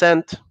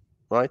 40%,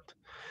 right?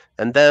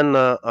 And then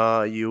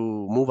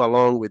you move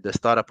along with the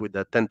startup with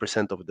the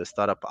 10% of the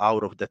startup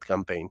out of that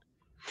campaign.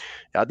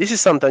 Yeah, this is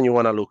something you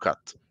want to look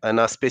at. And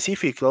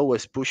specifically,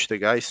 always push the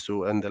guys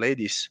to and the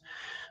ladies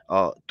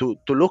to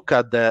look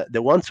at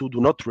the ones who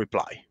do not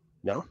reply.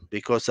 Yeah,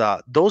 because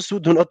those who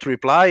do not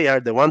reply are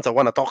the ones I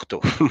want to talk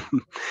to.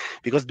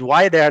 Because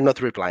why they are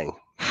not replying?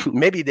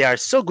 Maybe they are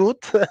so good,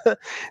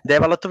 they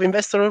have a lot of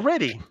investors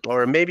already,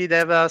 or maybe they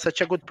have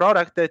such a good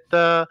product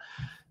that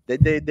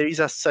there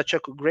is such a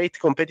great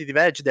competitive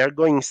edge. They are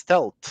going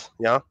stealth.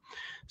 Yeah,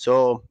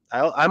 so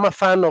I'm a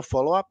fan of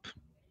follow-up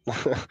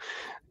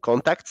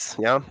contacts.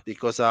 Yeah,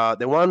 because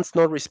the ones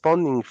not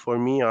responding for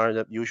me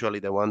are usually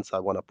the ones I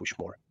want to push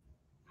more.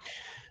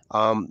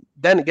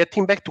 Then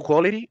getting back to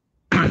quality.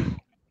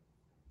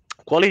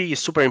 Quality is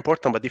super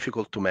important but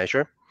difficult to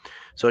measure.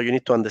 So you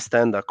need to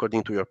understand,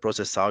 according to your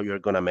process, how you're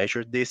going to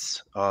measure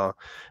this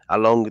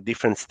along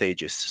different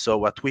stages. So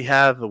what we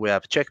have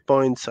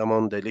checkpoints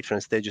among the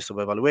different stages of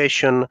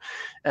evaluation,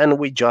 and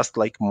we just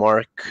like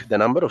mark the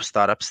number of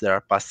startups that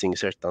are passing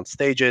certain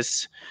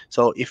stages.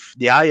 So if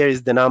the higher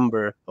is the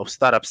number of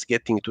startups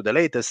getting to the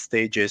latest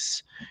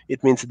stages,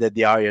 it means that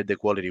the higher the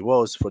quality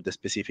was for the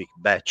specific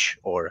batch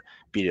or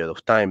period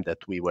of time that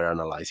we were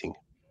analyzing.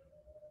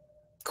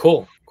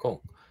 Cool.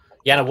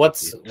 Yeah,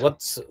 what's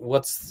the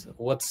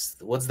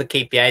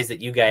KPIs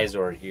that you guys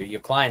or your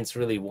clients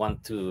really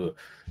want to,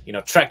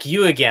 track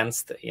you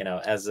against,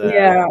 as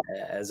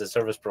a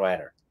service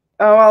provider?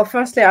 Oh, well,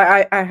 firstly,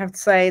 I have to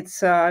say it's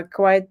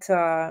quite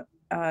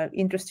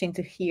interesting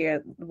to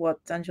hear what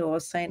Angelo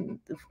was saying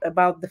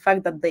about the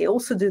fact that they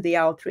also do the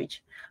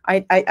outreach. I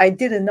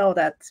didn't know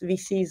that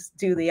VCs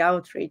do the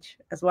outreach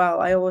as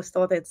well. I always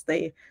thought it's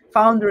the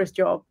founder's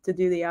job to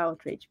do the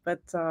outreach,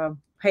 but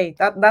hey,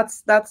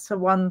 that's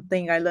one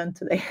thing I learned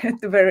today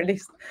at the very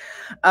least.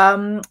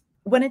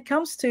 When it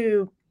comes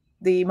to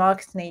the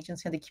marketing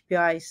agency and the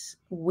KPIs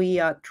we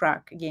are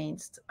tracked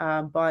against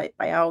by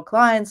our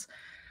clients,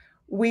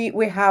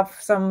 we have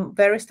some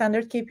very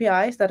standard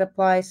KPIs that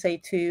apply, say,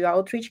 to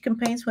outreach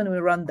campaigns when we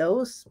run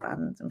those,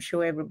 and I'm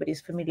sure everybody's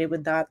familiar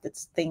with that.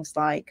 It's things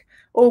like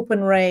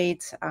open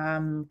rate,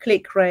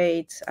 click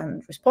rate,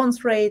 and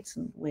response rates.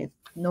 We're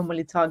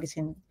normally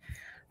targeting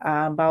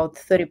about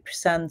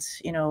 30%,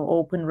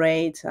 open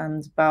rate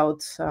and about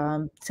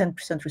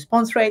 10%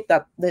 response rate.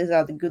 These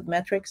are the good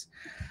metrics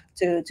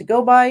to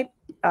go by.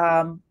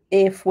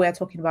 If we're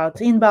talking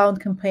about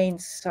inbound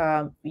campaigns,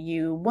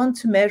 you want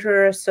to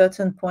measure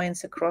certain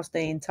points across the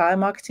entire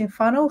marketing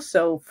funnel.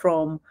 So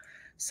from,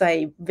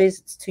 say,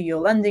 visits to your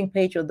landing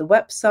page or the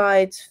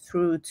website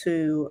through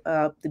to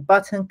the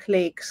button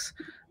clicks,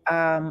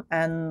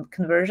 and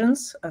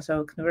conversions.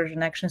 So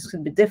conversion actions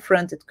could be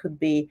different. It could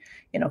be,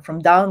 from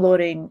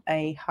downloading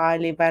a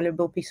highly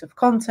valuable piece of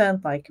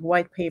content like a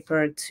white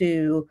paper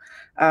to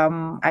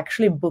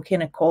actually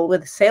booking a call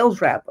with a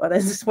sales rep.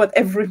 This is what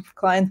every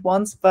client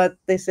wants, but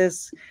this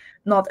is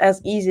not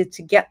as easy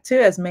to get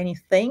to as many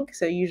think.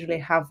 So you usually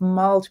have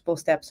multiple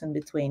steps in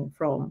between,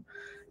 from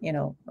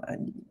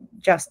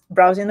just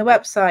browsing the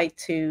website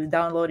to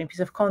downloading a piece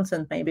of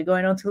content, maybe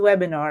going on to the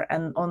webinar,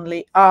 and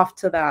only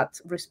after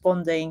that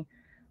responding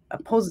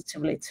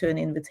positively to an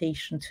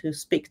invitation to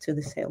speak to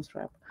the sales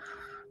rep.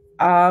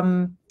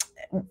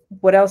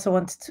 What else I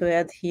wanted to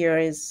add here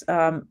is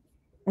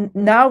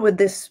now with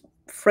this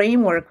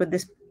framework, with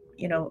this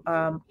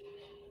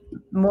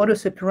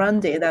modus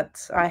operandi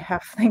that I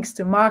have thanks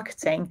to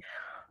marketing,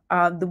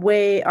 the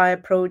way I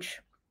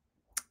approach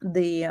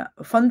the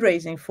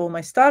fundraising for my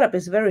startup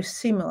is very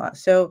similar.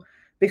 So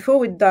before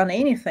we'd done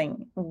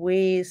anything,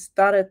 we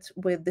started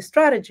with the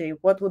strategy.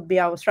 What would be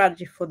our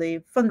strategy for the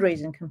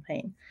fundraising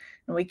campaign?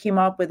 And we came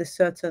up with a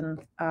certain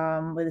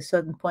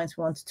points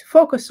we wanted to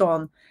focus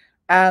on,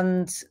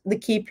 and the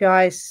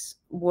KPIs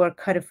were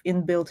kind of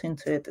inbuilt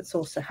into it. It's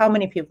also how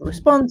many people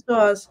respond to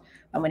us,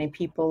 how many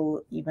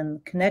people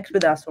even connect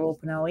with us or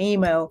open our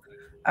email,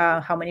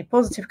 how many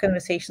positive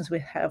conversations we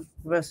have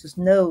versus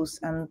no's.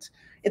 And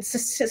it's the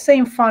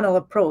same funnel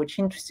approach,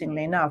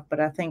 interestingly enough, but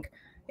I think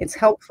it's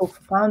helpful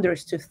for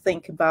founders to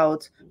think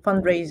about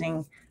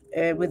fundraising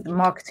with the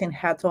marketing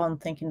hat on,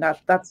 thinking that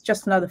that's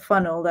just another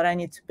funnel that I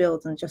need to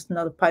build and just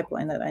another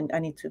pipeline that I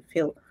need to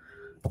fill.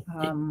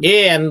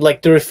 And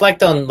like to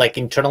reflect on like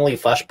internally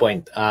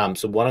Flashpoint.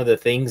 So one of the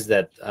things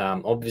that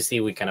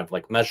obviously we kind of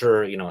like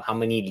measure, how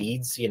many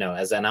leads,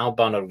 as an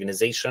outbound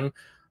organization,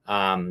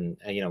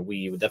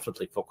 we would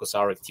definitely focus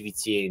our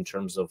activity in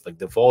terms of like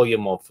the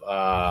volume of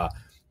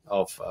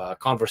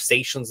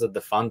conversations that the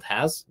fund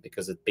has,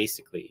 because it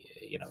basically,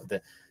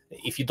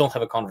 if you don't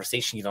have a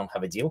conversation, you don't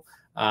have a deal.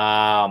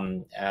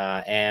 One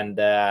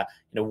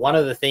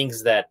of the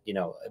things that,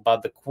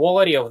 about the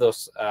quality of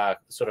those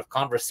sort of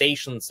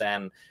conversations,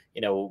 and,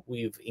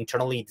 we've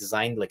internally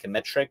designed like a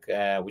metric,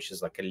 which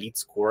is like a lead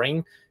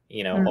scoring,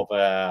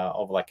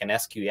 of like an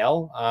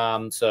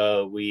SQL.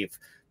 So we've,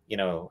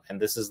 and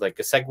this is like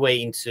a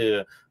segue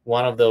into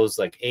one of those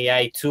like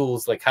AI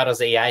tools, like how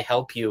does AI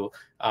help you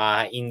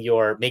in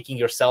your making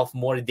yourself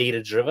more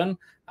data driven?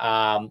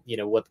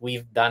 What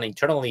we've done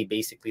internally,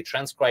 basically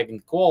transcribing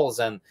calls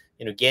and,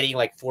 getting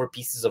like 4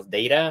 pieces of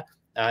data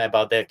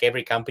about like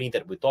every company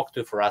that we talk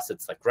to. For us,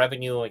 it's like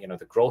revenue,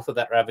 the growth of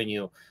that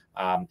revenue.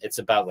 It's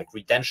about like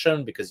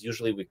retention, because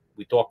usually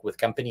we talk with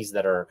companies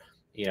that are,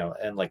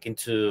 and like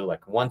into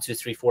like $1, $2,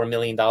 $3, $4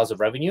 million of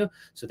revenue.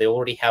 So they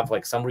already have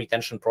like some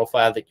retention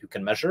profile that you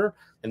can measure,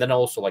 and then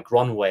also like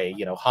runway.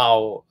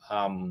 How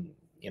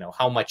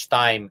how much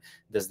time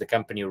does the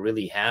company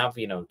really have,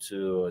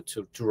 to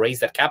raise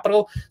that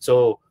capital.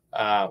 So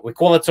we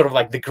call it sort of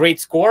like the great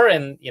score,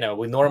 and we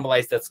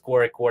normalize that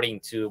score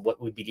according to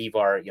what we believe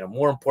are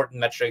more important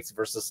metrics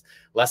versus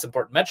less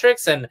important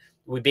metrics, and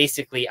we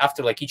basically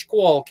after like each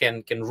call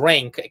can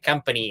rank a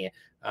company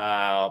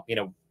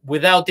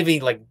without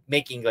even like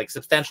making like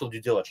substantial due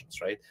diligence,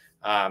 right?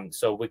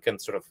 So we can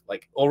sort of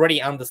like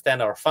already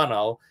understand our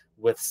funnel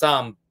with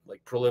some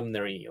like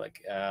preliminary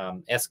like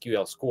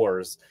SQL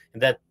scores,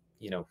 and that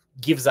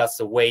gives us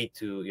a way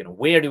to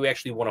where do we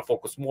actually want to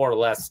focus more or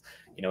less,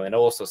 and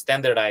also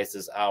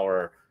standardizes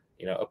our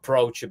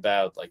approach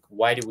about like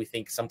why do we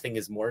think something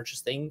is more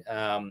interesting.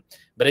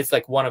 But it's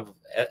like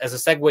as a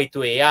segue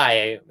to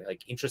AI,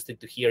 like interested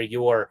to hear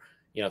your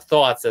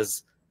thoughts,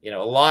 as a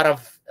lot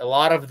of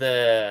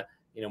the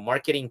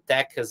marketing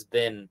tech is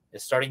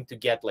starting to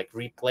get like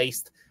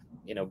replaced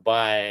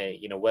by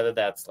whether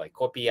that's like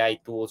copy AI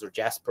tools or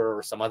Jasper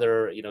or some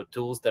other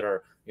tools that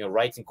are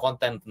writing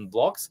content and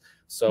blogs.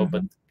 So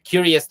but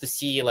curious to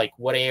see like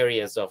what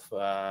areas of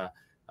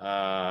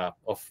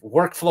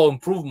workflow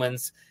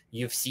improvements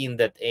you've seen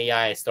that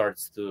AI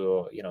starts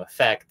to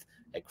affect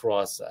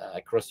across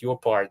your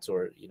parts,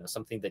 or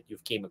something that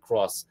you've came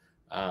across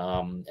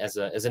as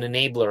an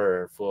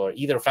enabler for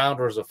either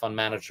founders or fund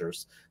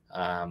managers.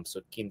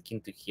 So keen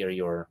to hear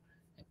your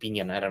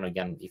opinion. I don't know,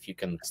 again, if you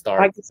can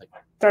start. I can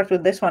start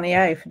with this one,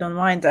 yeah, if you don't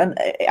mind. And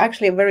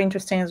actually very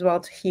interesting as well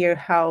to hear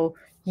how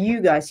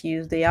you guys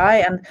use the AI.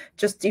 And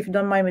just if you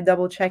don't mind me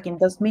double checking,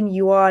 does it mean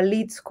you are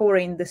lead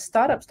scoring the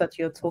startups that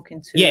you're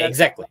talking to? Yeah,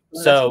 exactly.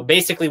 So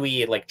basically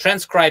we like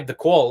transcribe the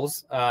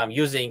calls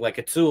using like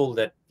a tool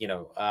that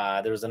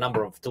there's a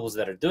number of tools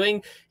that are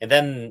doing, and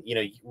then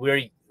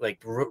we're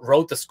like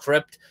wrote a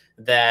script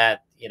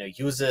that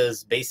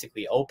uses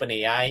basically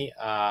OpenAI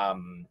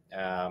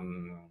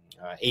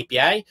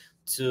API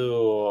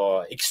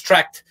to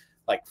extract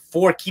like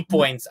 4 key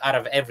points out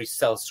of every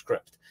sales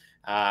script.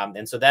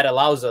 And so that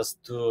allows us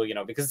to,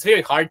 because it's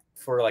very hard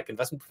for like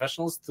investment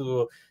professionals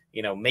to,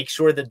 make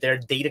sure that they're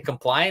data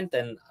compliant,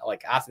 and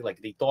like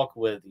they talk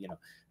with,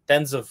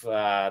 tens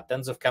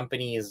of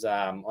companies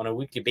on a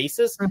weekly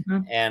basis.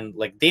 And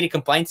like data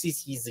compliance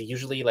is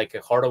usually like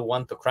a harder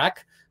one to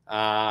crack.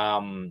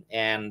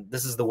 And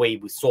this is the way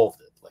we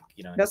solved it. Like,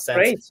 in that's a sense,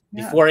 great.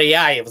 Yeah. Before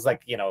AI, it was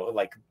like,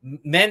 like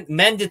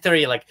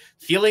mandatory, like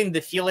fill in the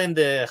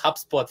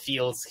HubSpot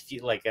fields,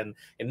 and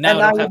now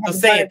I don't have to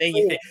say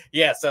anything.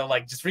 Yeah. So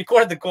like just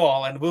record the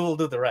call and we will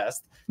do the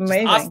rest.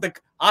 Amazing.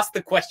 Just ask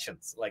the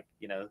questions, like,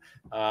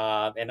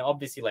 and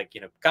obviously like,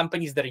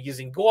 companies that are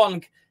using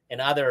Gong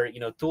and other,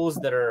 tools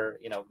that are,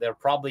 they're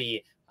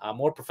probably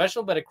more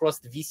professional, but across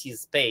the VC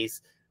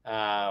space,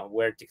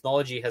 where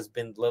technology has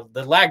been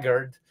the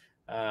laggard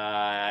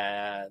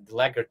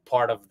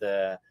part of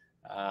the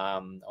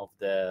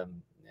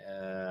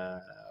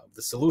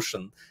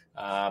solution.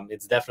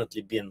 It's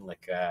definitely been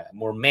like a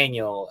more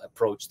manual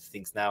approach to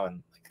things now,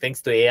 and like,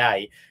 thanks to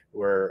AI,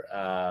 we're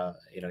I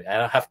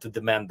don't have to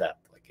demand that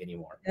like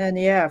anymore. And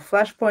yeah,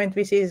 Flashpoint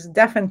VC is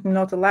definitely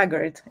not a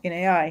laggard in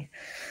AI.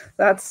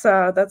 That's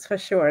for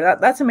sure.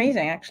 That's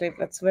amazing. Actually,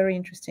 that's very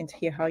interesting to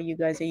hear how you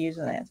guys are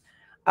using it.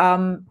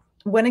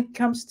 When it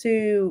comes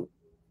to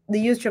the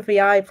usage of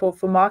AI for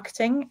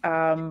marketing,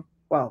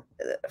 well,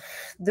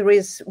 there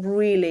is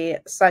really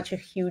such a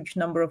huge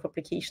number of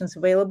applications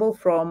available,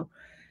 from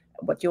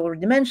what you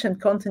already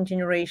mentioned, content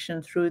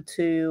generation, through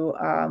to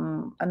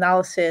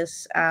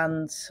analysis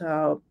and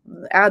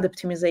ad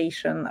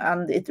optimization.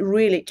 And it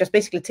really just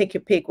basically take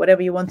your pick,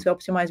 whatever you want to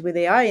optimize with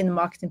AI in the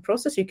marketing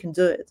process, you can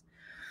do it.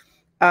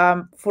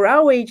 For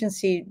our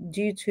agency,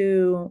 due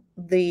to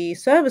the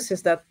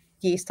services that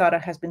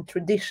Startup has been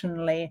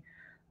traditionally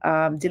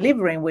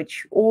delivering,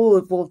 which all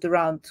evolved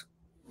around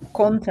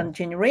content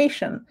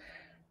generation,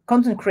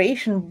 content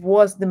creation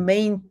was the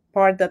main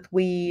part that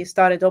we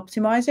started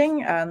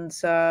optimizing. And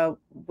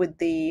with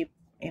the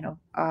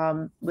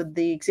with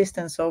the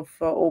existence of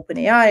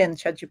OpenAI and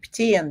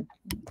ChatGPT and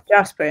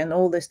Jasper and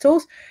all these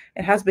tools,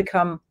 it has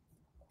become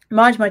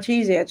much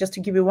easier. Just to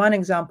give you one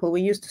example,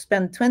 we used to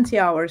spend 20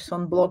 hours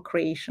on blog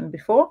creation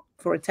before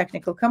for a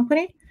technical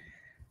company.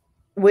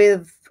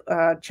 With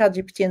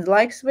ChatGPT and the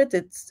likes of it,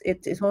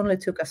 it only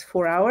took us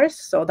 4 hours.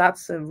 So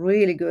that's a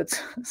really good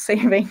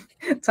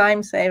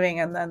time saving,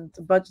 and then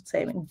the budget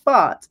saving.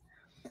 But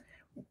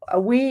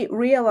we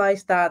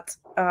realized that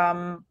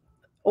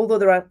although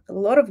there are a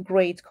lot of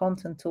great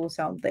content tools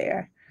out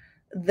there,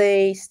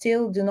 they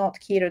still do not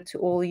cater to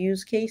all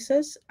use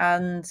cases,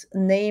 and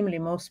namely,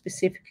 most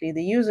specifically,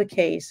 the user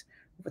case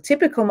of a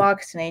typical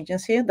marketing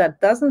agency that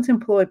doesn't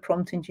employ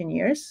prompt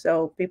engineers.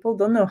 So people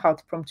don't know how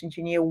to prompt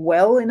engineer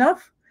well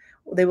enough.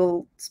 They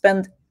will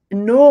spend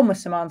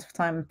enormous amounts of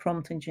time in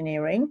prompt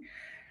engineering,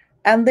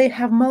 and they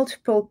have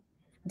multiple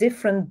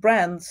different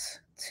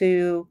brands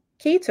to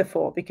cater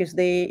for, because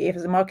if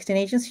as a marketing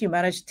agency, you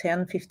manage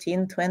 10,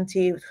 15,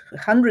 20,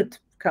 100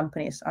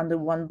 companies under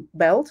one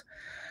belt.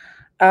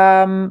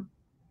 And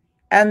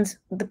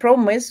the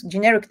problem is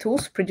generic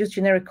tools produce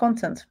generic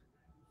content.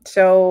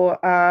 So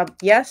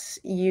yes,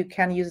 you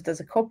can use it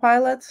as a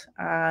copilot,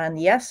 and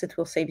yes, it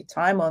will save you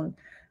time on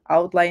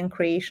outline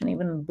creation,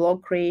 even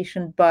blog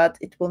creation, but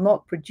it will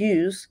not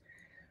produce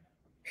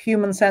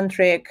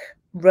human-centric,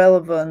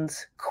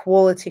 relevant,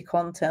 quality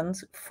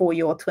content for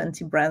your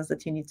 20 brands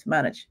that you need to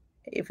manage.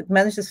 If it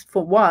manages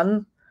for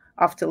one,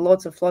 after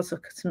lots of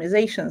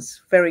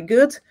customizations, very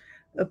good,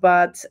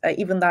 but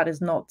even that is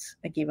not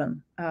a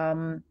given.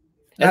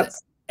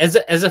 As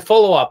a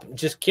follow-up,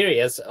 just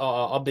curious,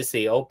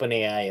 obviously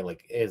OpenAI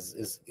like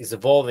is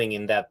evolving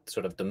in that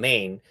sort of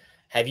domain.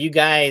 Have you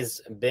guys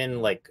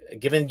been like,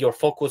 given your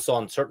focus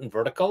on certain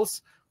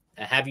verticals,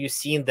 have you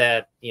seen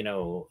that,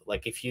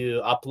 like if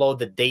you upload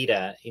the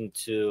data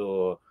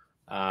into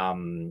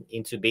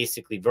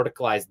basically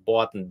verticalized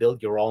bot and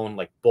build your own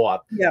like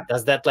bot,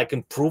 does that like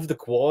improve the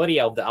quality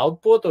of the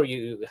output, or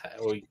you're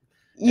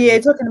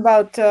talking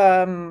about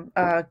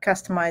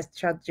customized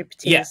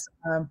ChatGPT's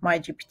my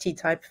GPT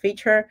type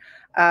feature?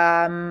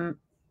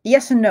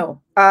 Yes and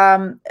no.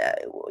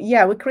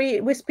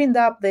 We spinned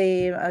up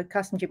the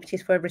custom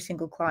GPTs for every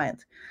single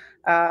client,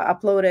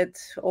 uploaded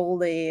all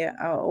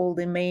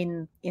the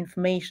main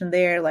information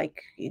there,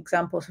 like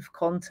examples of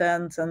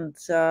content and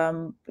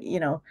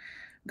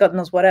God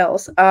knows what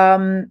else.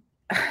 The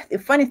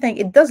funny thing,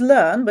 it does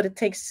learn, but it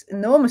takes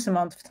enormous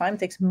amount of time. It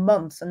takes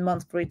months and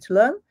months for it to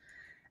learn,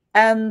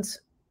 and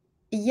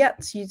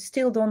yet you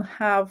still don't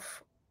have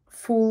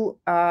full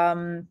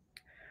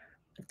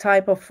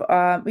type of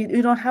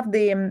you don't have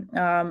the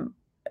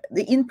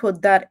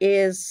input that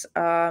is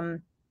that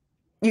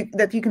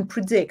you can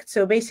predict.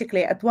 So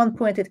basically, at one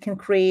point, it can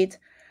create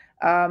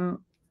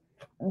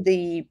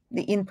the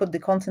input, the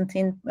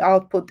content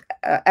output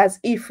as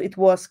if it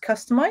was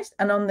customized,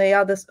 and on the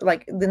others,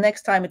 like the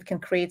next time, it can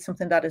create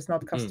something that is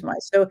not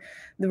customized. So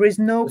there is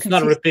no. It's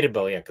not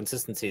repeatable. Yeah,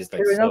 consistency is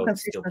like there is no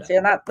consistency,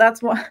 and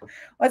that's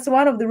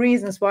one of the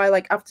reasons why,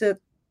 like after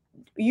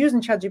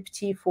using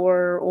ChatGPT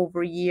for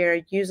over a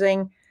year,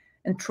 using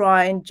and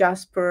trying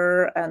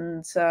Jasper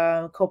and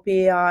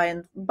Copy AI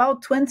and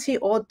about 20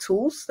 odd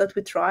tools that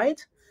we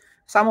tried.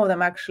 Some of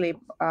them actually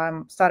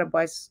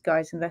Startup-wise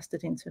guys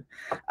invested into.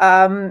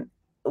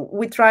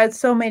 We tried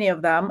so many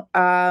of them.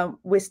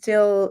 We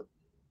still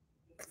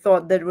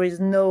thought there is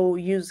no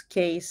use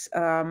case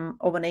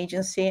of an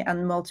agency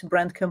and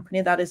multi-brand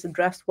company that is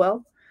addressed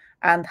well.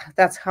 And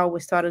that's how we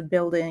started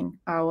building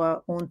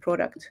our own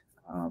product.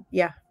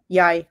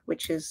 YAI,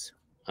 which is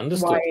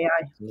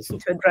YAI,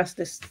 to address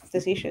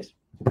these issues.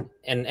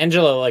 And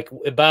Angela, like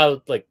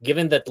about like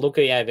given that Look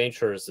AI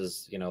Ventures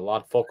is a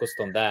lot focused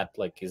on that,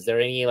 like is there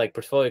any like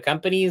portfolio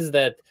companies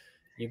that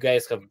you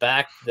guys have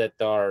backed that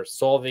are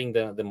solving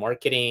the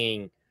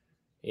marketing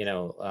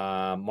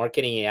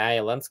marketing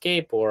AI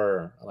landscape,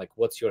 or like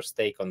what's your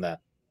stake on that?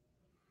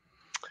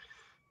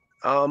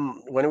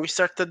 When we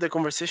started the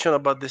conversation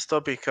about this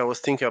topic, I was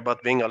thinking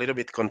about being a little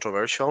bit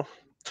controversial.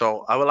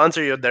 So I will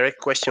answer your direct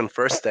question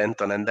first,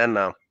 Anton, and then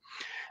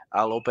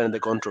I'll open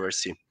the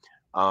controversy.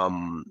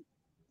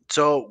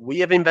 So we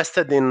have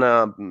invested in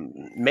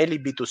mainly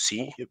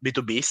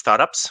B2B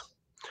startups.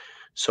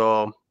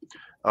 So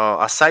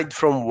aside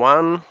from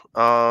one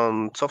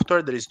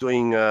software that is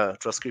doing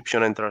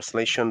transcription and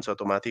translations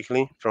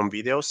automatically from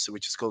videos,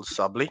 which is called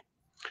Subly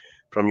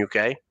from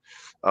UK,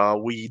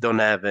 we don't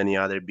have any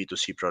other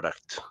B2C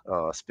product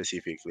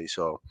specifically.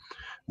 So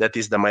that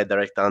is my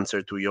direct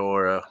answer to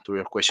your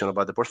question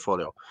about the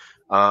portfolio.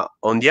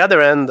 On the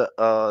other end,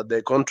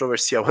 the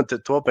controversy I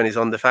wanted to open is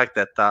on the fact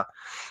that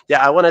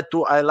I wanted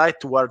to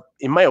highlight what,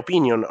 in my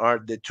opinion, are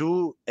the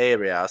two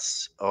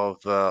areas of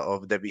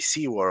the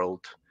VC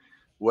world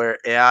where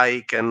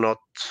AI cannot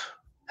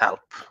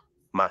help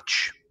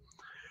much,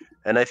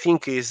 and I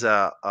think is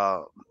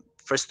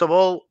first of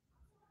all,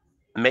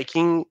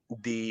 making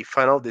the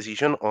final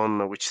decision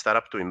on which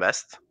startup to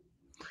invest.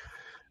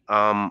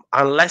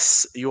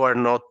 Unless you are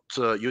not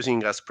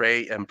using a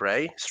spray and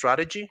pray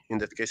strategy, in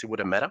that case it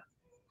wouldn't matter.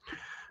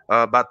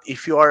 But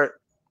if you are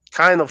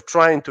kind of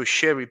trying to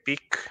cherry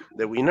pick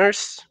the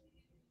winners,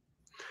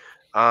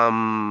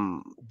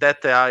 that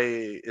AI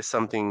is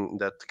something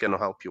that can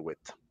help you with,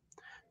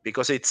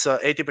 because it's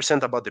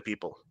 80% about the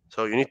people.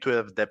 So you need to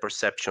have the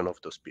perception of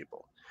those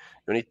people.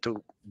 You need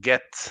to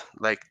get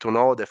to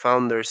know the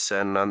founders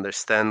and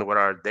understand what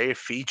are their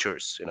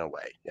features in a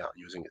way. Yeah,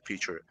 using a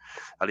feature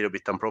a little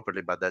bit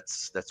improperly, but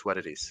that's what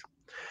it is.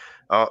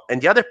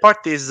 And the other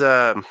part is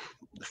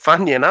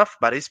funny enough,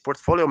 but it's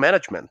portfolio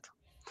management.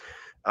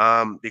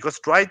 Because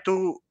try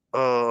to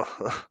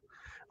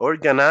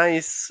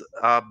organize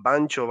a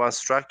bunch of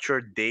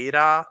unstructured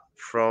data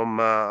from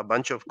a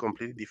bunch of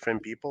completely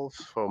different people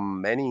from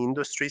many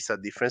industries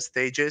at different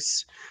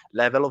stages,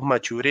 level of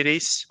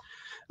maturities.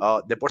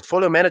 The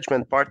portfolio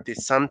management part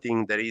is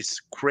something that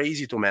is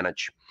crazy to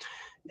manage.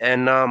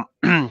 And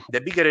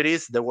the bigger it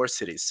is, the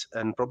worse it is.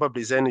 And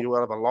probably Zen, you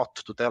will have a lot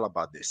to tell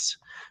about this.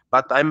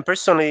 But I'm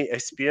personally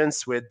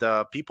experienced with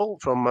people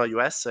from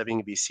US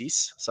having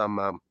VCs,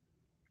 some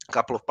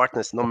couple of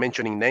partners, not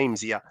mentioning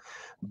names here,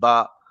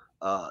 but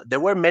there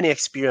were many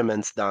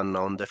experiments done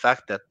on the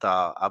fact that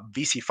a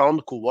VC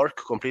fund could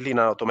work completely in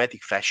an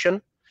automatic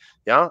fashion.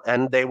 Yeah,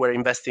 and they were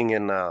investing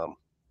in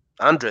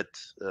 100,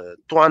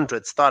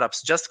 200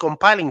 startups, just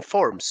compiling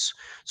forms.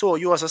 So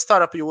you as a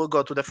startup, you will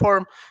go to the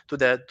form, to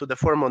the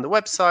form on the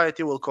website,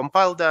 you will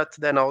compile that,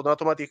 then an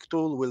automatic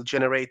tool will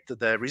generate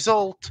the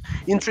result.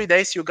 In 3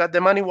 days, you got the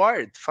money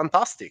wired.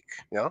 Fantastic.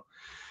 Yeah,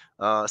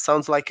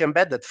 sounds like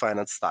embedded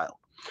finance style.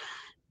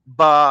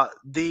 But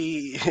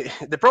the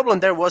the problem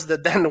there was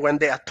that then when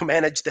they had to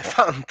manage the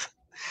fund,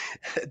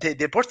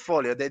 the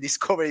portfolio, they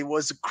discovered it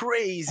was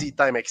crazy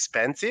time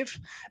expensive,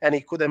 and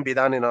it couldn't be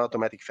done in an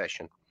automatic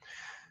fashion.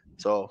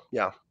 So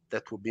yeah,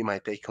 that would be my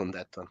take on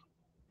that one.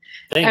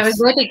 Thanks. I was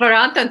waiting for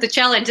Anton to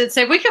challenge and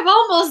say, we have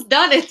almost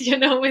done it,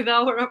 with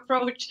our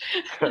approach.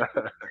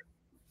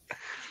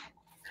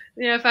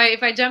 Yeah,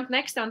 if I jump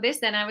next on this,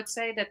 then I would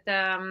say that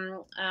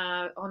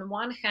on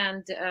one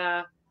hand,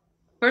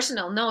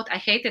 personal note, I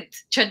hated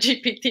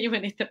ChatGPT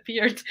when it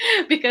appeared,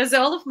 because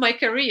all of my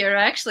career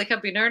I actually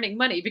have been earning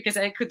money because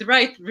I could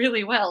write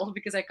really well,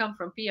 because I come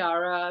from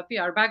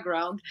PR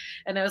background,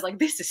 and I was like,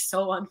 this is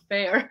so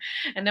unfair.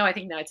 And now I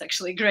think it's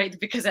actually great,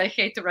 because I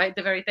hate to write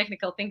the very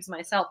technical things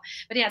myself.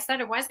 But yeah,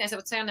 startup-wise, guys, I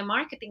would say on the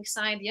marketing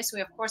side, yes,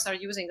 we of course are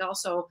using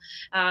also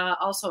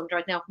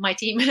right now my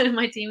team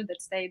that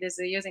stayed is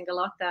using a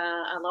lot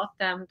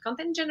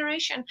content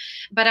generation.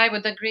 But I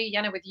would agree,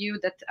 Jana, with you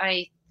that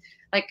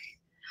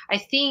I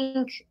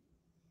think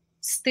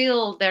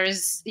still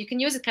you can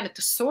use it kind of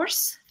to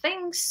source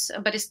things,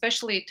 but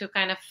especially to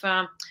kind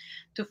of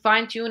to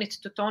fine tune it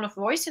to tone of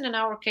voice. And in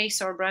our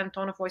case, our brand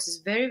tone of voice is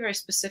very, very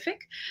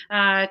specific.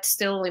 It's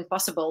still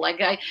impossible.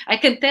 Like I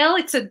can tell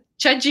it's a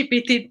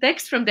ChatGPT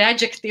text from the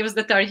adjectives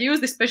that are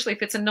used, especially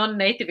if it's a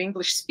non-native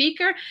English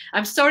speaker.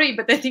 I'm sorry,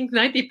 but I think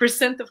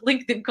 90% of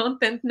LinkedIn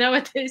content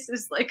nowadays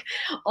is like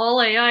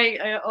all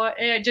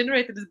AI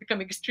generated, is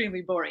becoming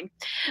extremely boring.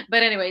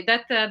 But anyway,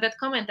 that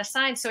comment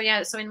aside, so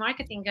yeah, so in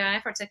marketing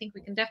efforts, I think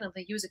we can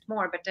definitely use it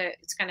more, but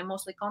it's kind of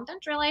mostly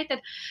content related.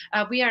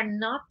 We are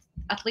not,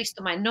 at least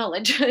to my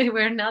knowledge,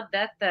 we're not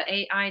that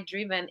AI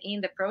driven in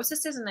the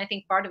processes. And I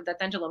think part of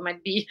that, Angelo,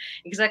 might be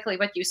exactly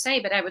what you say,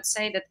 but I would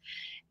say that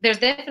there's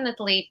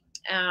definitely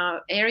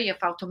area of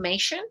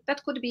automation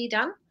that could be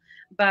done.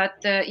 But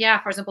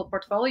yeah, for example,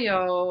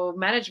 portfolio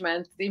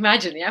management,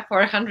 imagine, yeah, for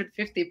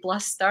 150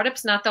 plus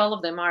startups, not all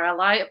of them are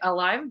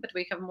alive, but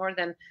we have more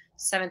than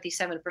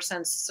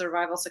 77%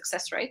 survival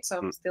success rate,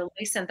 so still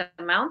decent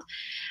amount.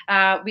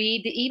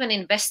 We even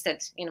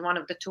invested in one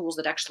of the tools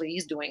that actually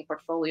is doing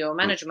portfolio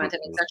management,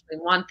 and it's actually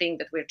one thing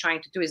that we're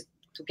trying to do is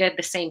to get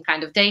the same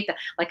kind of data,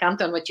 like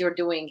Anton, what you're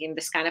doing in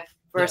this kind of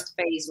first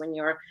phase when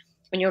you're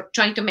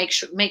trying to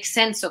make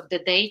sense of the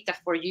data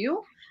for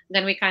you.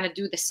 Then we kind of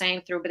do the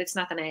same through, but it's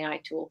not an AI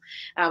tool.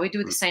 We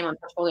do the same on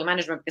portfolio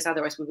management, because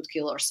otherwise we would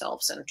kill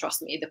ourselves. And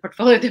trust me, the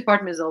portfolio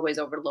department is always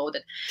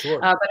overloaded. Sure.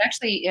 But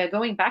actually,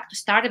 going back to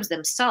startups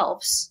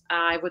themselves,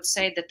 I would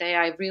say that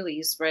AI really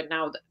is right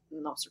now,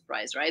 no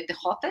surprise, right, the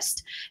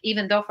hottest.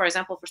 Even though, for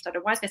example, for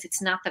startup-wise, guys,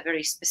 it's not a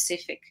very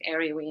specific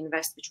area we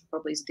invest, which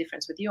probably is a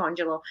difference with you,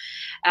 Angelo.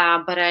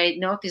 But I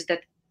noticed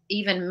that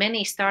even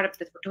many startups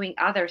that were doing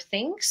other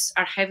things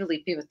are heavily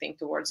pivoting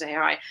towards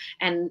AI,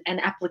 and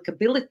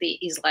applicability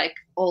is like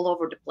all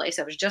over the place.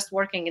 I was just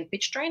working in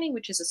pitch training,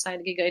 which is a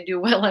side gig I do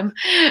while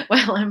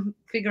I'm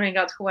figuring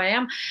out who I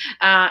am.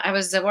 I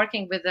was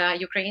working with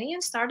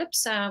Ukrainian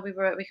startups. We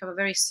have a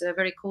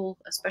very cool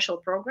special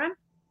program.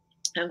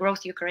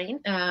 Growth Ukraine,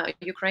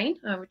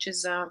 which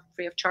is a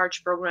free of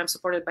charge program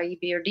supported by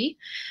EBRD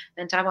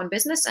and Taiwan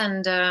Business,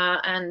 and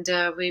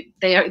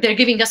they're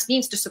giving us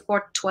means to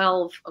support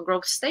 12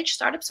 growth stage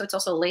startups. So it's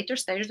also a later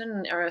stage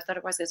than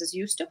startup-wise guys is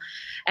used to.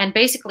 And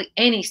basically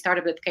any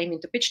startup that came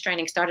into pitch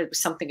training started with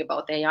something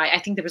about AI. I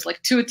think there was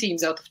like 2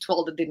 teams out of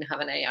 12 that didn't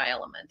have an AI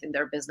element in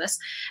their business.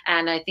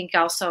 And I think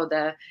also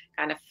the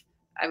kind of,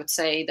 I would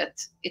say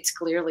that it's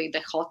clearly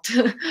the hot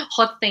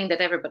thing that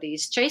everybody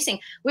is chasing.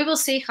 We will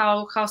see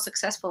how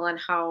successful and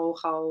how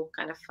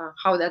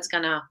that's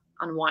gonna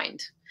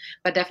unwind.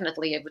 But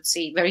definitely, I would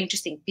see very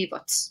interesting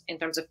pivots in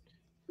terms of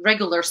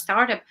regular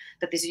startup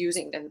that is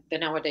using the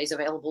nowadays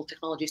available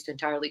technologies to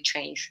entirely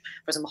change,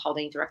 for example, how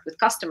they interact with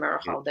customer,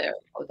 what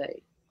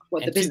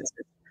the business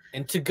is.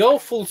 And to go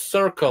full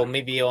circle,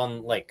 maybe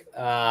on like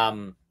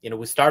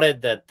we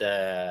started that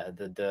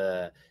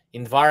the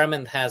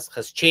environment has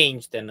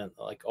changed, and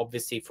like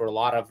obviously for a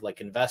lot of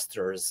like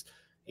investors,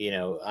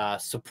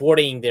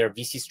 supporting their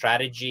VC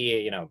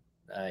strategy,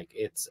 like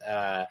it's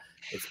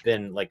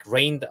been like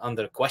rained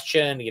under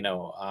question,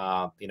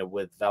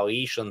 with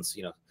valuations,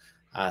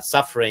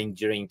 suffering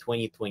during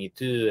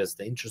 2022 as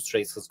the interest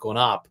rates has gone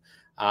up.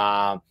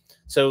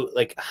 So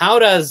like how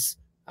does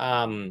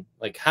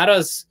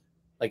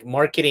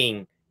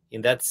marketing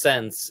in that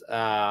sense,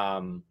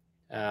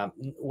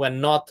 when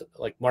not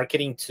like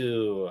marketing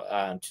to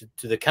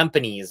the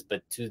companies,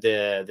 but to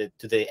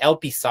the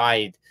LP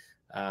side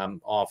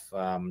of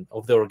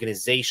the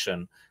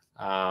organization,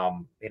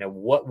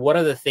 what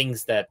are the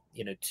things that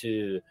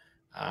to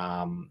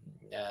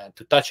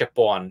to touch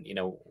upon,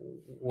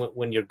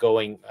 when you're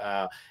going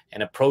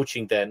and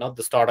approaching not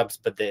the startups,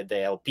 but the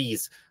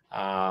LPs.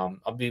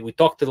 We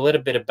talked a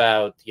little bit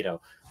about,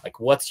 like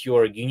what's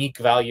your unique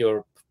value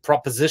or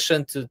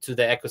proposition to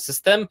the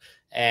ecosystem,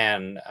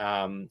 and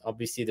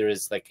obviously there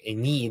is like a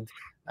need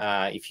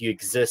if you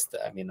exist.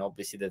 I mean,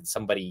 obviously that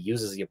somebody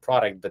uses your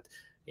product, but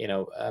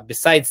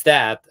besides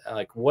that,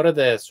 like what are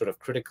the sort of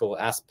critical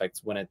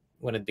aspects when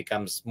it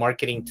becomes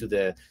marketing to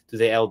the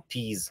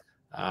LPs?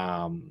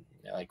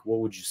 Like what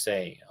would you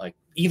say, like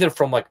either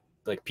from like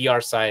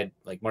PR side,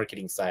 like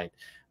marketing side,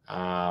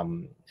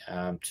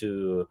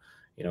 to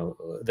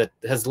that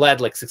has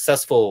led like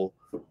successful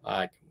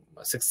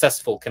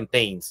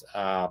campaigns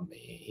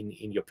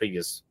in your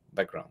previous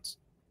backgrounds?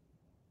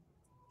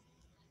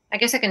 I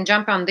guess I can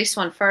jump on this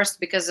one first,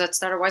 because at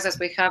Startupwise, as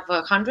we have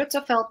hundreds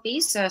of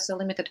LPs, so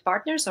limited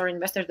partners or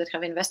investors that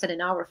have invested in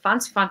our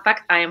funds. Fun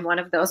fact, I am one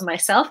of those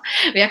myself.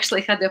 We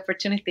actually had the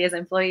opportunity as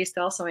employees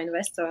to also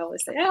invest. So I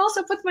always say, I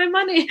also put my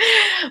money.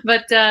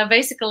 But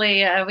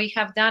basically, we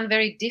have done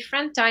very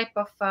different type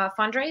of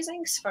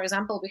fundraisings. For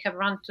example, we have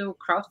run 2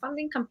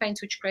 crowdfunding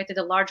campaigns, which created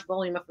a large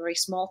volume of very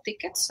small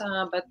tickets.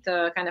 But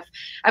kind of,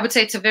 I would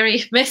say it's a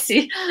very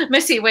messy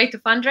way to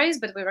fundraise,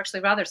 but we were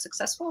actually rather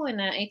successful in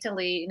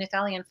Italy, in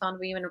Italian fund.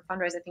 We even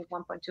fundraised, I think,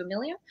 1.2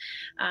 million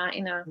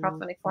in a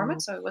crowdfunding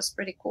format. So it was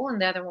pretty cool.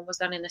 And the other one was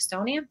done in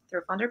Estonia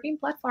through a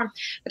Funderbeam platform.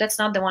 But that's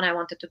not the one I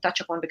wanted to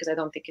touch upon, because I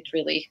don't think it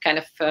really kind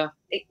of,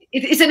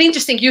 it's an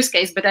interesting use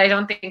case, but I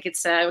don't think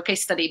it's a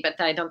case study, but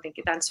I don't think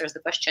it answers the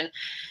question.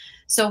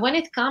 So when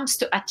it comes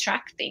to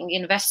attracting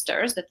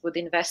investors that would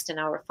invest in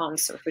our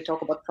funds, so if we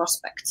talk about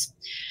prospects,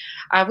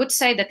 I would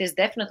say that is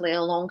definitely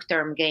a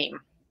long-term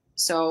game.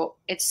 So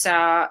it's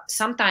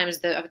sometimes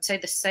I would say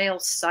the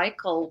sales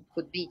cycle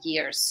could be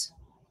years,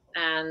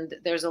 and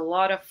there's a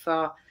lot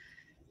of,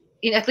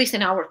 at least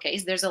in our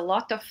case, there's a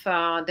lot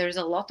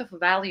of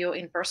value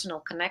in personal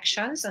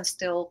connections and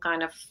still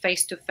kind of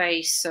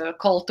face-to-face,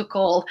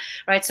 call-to-call,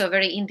 right? So a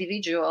very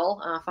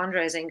individual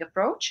fundraising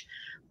approach.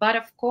 But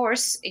of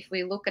course, if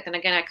we look at, and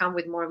again, I come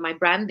with more of my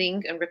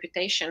branding and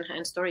reputation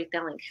and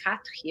storytelling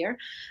hat here,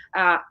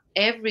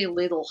 every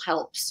little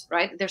helps,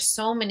 right? There's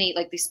so many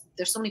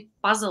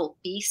puzzle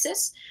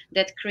pieces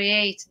that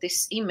create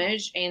this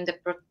image in the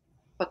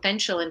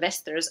potential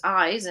investors'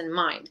 eyes and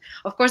mind.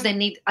 Of course, they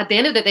need, at the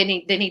end of the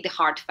day, they need the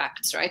hard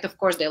facts, right? Of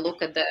course, they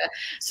look at the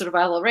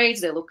survival rates,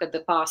 they look at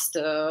the past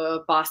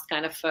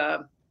kind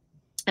of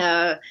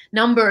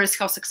numbers,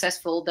 how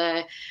successful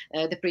the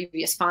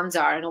previous funds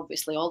are, and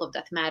obviously all of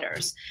that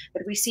matters.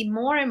 But we see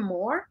more and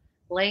more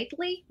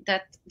lately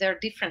that there are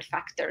different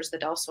factors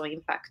that also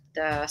impact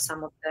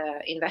some of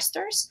the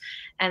investors,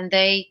 and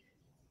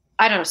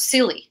I don't know,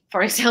 silly.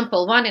 For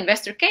example, one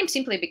investor came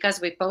simply because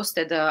we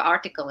posted an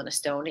article in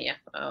Estonia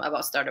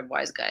about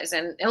Startupwise guys.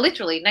 And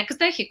literally next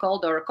day he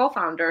called our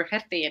co-founder,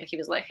 Herti, and he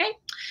was like, hey,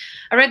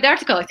 I read the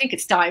article. I think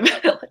it's time.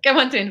 Like, I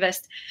want to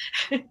invest.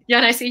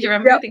 Jan, I see you're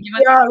unmuting.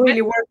 Yeah,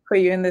 really work for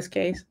you in this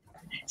case.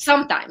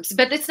 Sometimes,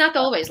 but it's not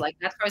always like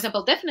that. For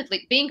example,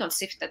 definitely being on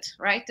Sifted,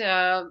 right?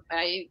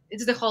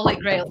 It's the holy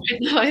grail right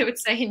now, I would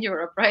say, in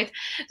Europe, right?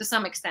 To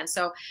some extent.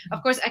 So,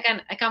 of course,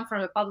 I come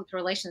from a public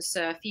relations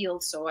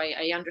field, so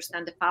I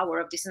understand the power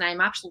of this, and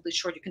I'm absolutely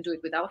sure you can do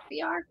it without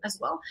PR as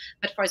well.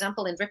 But for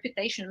example, in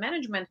reputation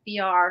management,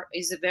 PR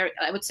is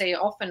I would say,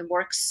 often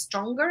works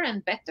stronger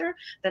and better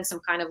than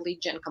some kind of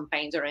lead gen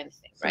campaigns or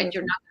anything, right? Mm-hmm.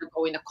 You're not going to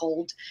go in a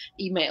cold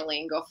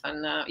emailing.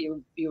 Often,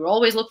 you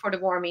always look for the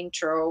warm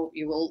intro.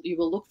 You will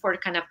look for the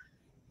kind of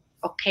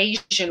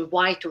occasion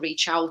why to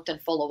reach out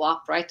and follow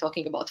up, right?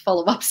 Talking about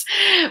follow-ups,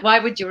 why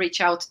would you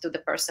reach out to the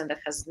person that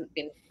has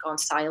been gone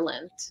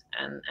silent,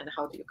 and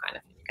how do you kind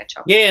of catch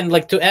up? Yeah, and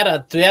like to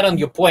add on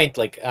your point,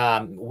 like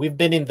we've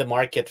been in the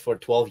market for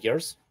 12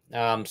 years.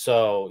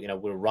 So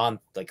we run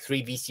like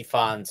 3 VC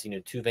funds,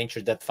 2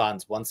 venture debt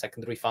funds, 1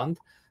 secondary fund.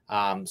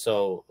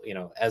 So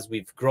as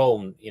we've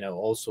grown,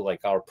 also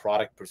like our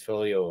product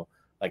portfolio,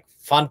 like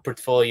fund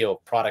portfolio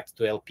of products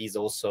to LPs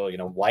also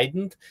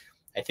widened.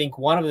 I think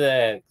one of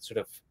the sort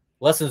of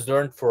lessons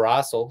learned for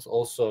us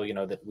also,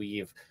 that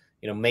we've,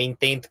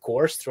 maintained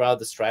course throughout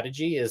the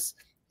strategy is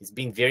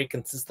being very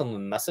consistent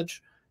in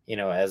message.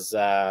 As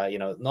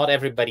not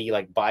everybody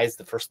like buys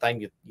the first time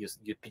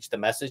you pitch the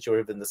message, or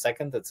even the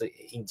second. It's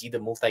indeed a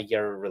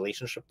multi-year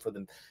relationship for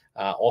them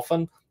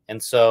often.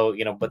 And so,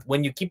 but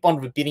when you keep on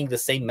repeating the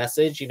same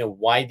message,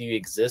 why do you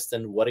exist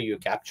and what do you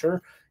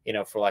capture?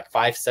 For like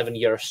 5-7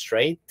 years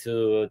straight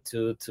to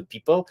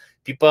people,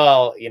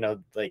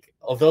 like,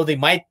 although they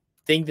might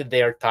think that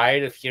they are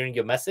tired of hearing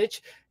your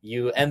message,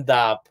 you end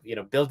up,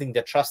 building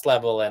the trust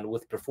level, and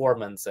with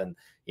performance, and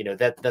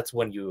that's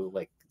when you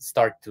like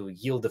start to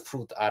yield the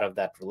fruit out of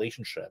that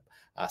relationship.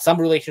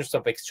 Some relationships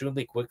up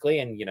extremely quickly,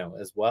 and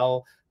as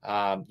well,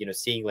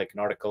 seeing like an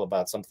article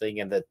about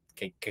something and that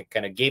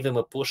kind of gave them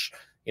a push.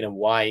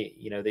 Why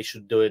they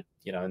should do it,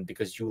 and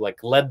because you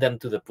like led them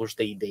to the push,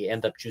 they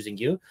end up choosing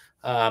you,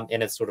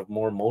 and it's sort of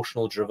more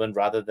emotional driven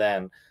rather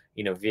than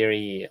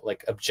very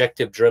like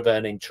objective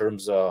driven in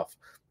terms of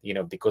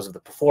because of the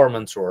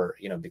performance, or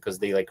because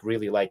they like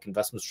really like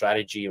investment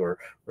strategy or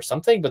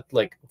something. But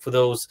like for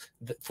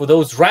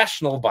those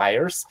rational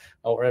buyers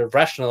or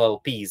rational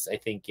LPs, I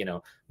think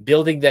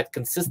building that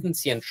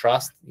consistency and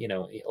trust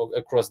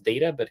across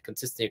data, but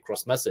consistency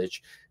across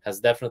message has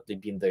definitely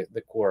been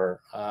the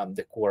core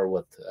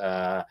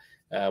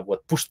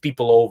what pushed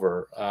people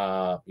over,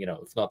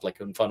 if not like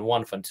in fund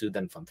 1, fund 2,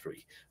 then fund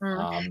 3.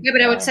 Yeah,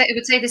 but I would say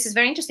this is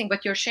very interesting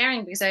what you're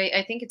sharing, because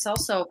I think it's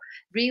also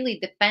really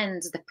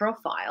depends the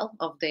profile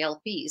of the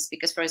LPs.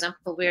 Because for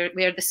example,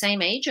 we're the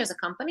same age as a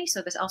company,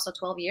 so there's also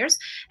 12 years.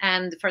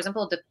 And for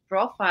example, the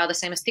profile, the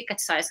same as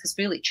ticket size, has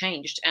really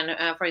changed. And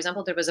for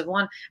example, there was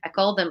one, I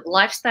call them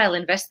lifestyle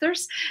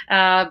investors,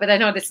 but I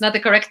know that's not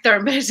the correct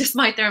term, but it's just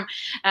my term.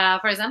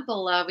 For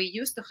example, we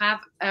used to have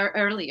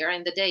earlier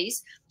in the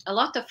days a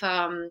lot of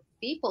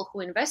people who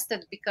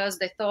invested because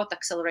they thought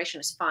acceleration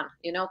is fun,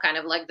 kind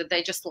of like that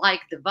they just like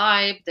the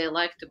vibe. They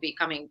like to be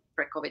coming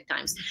pre-COVID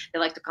times. They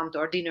like to come to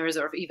our dinners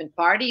or even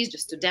parties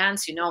just to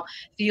dance,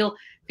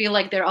 feel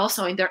like they're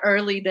also in their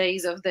early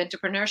days of the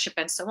entrepreneurship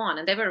and so on.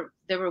 And they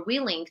were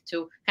willing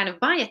to kind of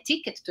buy a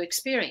ticket to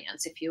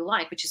experience, if you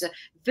like, which is a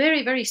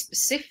very, very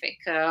specific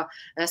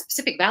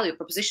value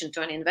proposition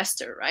to an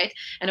investor, right?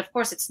 And of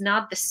course, it's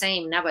not the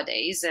same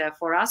nowadays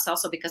for us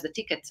also, because the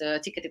ticket,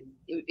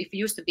 if it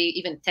used to be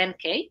even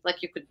 10K,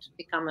 like you could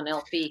become an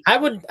LP. I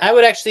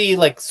would actually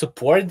like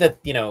support that,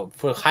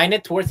 for high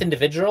net worth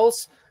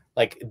individuals,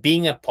 like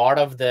being a part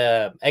of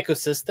the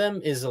ecosystem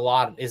is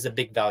a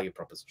big value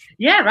proposition.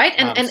 Yeah, right.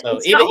 And so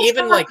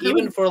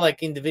even for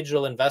like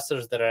individual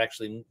investors that are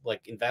actually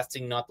like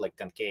investing not like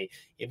 10K,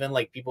 even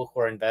like people who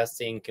are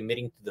investing,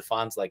 committing to the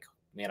funds like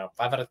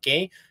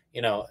 500K,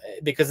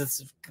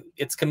 because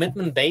it's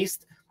commitment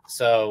based.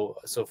 So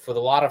for a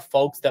lot of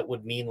folks that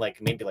would mean like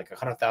maybe like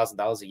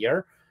 $100,000 a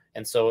year.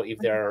 And so if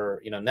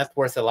their net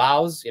worth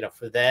allows,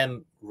 for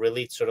them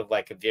really it's sort of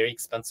like a very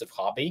expensive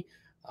hobby.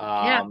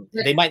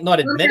 They might not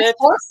admit it,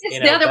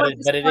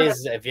 but it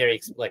is a very,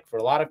 like for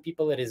a lot of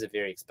people, it is a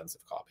very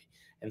expensive hobby.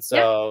 And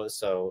so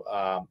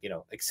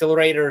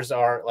accelerators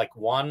are like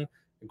one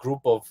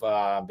group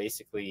of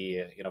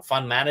basically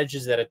fund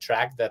managers that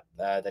attract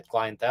that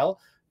clientele.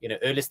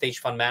 Early stage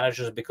fund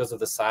managers, because of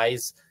the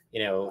size,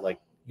 like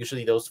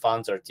usually those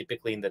funds are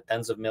typically in the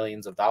tens of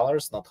millions of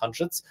dollars, not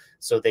hundreds.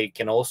 So they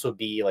can also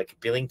be like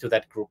appealing to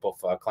that group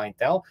of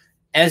clientele.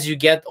 As you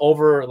get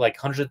over like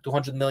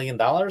 $100-200 million,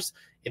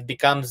 it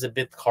becomes a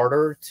bit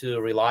harder to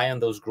rely on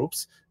those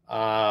groups.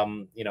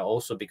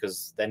 Also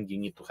because then you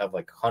need to have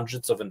like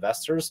hundreds of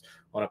investors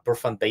on a per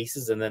fund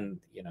basis, and then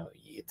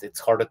it's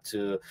harder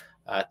to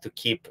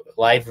keep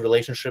live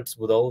relationships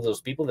with all of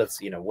those people. That's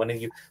when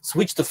you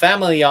switch to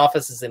family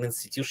offices and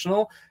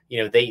institutional,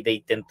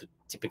 they tend to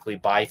typically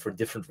buy for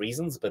different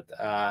reasons. But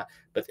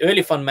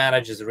early fund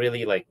managers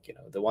really like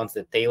the ones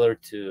that tailor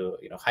to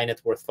high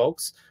net worth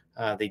folks.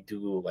 They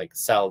do like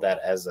sell that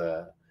as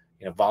a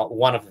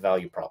one of the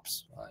value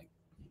props.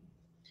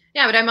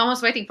 Yeah, but I'm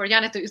almost waiting for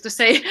Jana to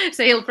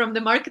say from the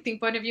marketing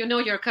point of view, know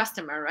your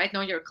customer, right?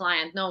 Know your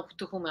client, know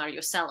to whom are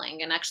you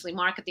selling. And actually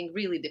marketing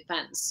really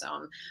depends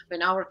on,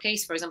 in our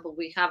case, for example,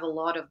 we have a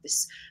lot of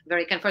this for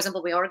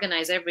example, we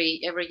organize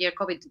every year.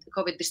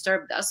 COVID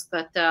disturbed us,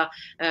 but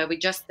we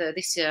just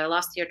this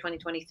last year,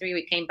 2023,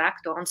 we came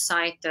back to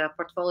on-site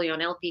portfolio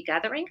and LP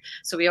gathering.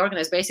 So we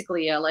organized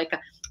basically like a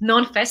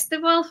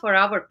non-festival for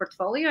our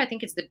portfolio. I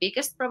think it's the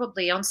biggest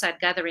probably on-site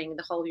gathering in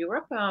the whole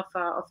Europe of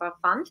a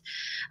fund.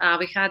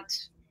 We had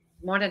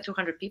more than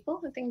 200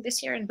 people, I think,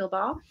 this year in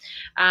Bilbao,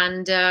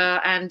 and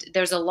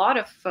there's a lot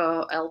of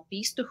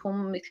LPs to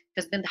whom it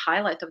has been the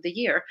highlight of the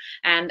year.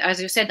 And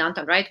as you said,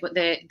 Anton, right,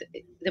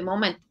 the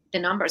moment the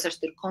numbers are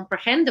still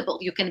comprehensible,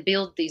 you can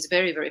build these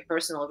very, very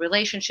personal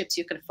relationships.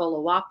 You can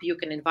follow up. You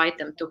can invite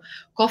them to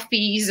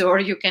coffees, or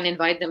you can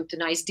invite them to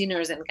nice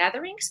dinners and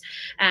gatherings.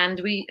 And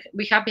we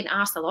have been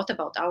asked a lot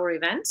about our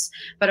events,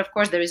 but of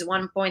course there is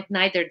one point: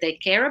 neither they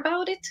care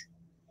about it,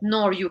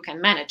 nor you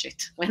can manage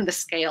it when the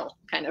scale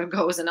kind of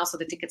goes, and also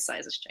the ticket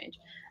sizes change.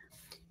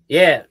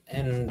 Yeah,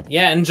 and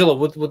Angela,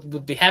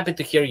 would be happy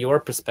to hear your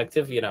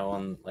perspective,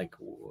 on like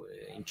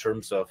in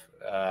terms of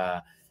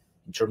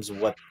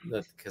what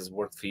that has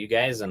worked for you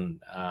guys,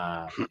 and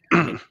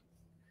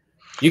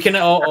you can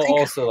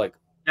also like.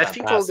 I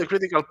think all the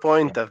critical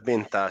points have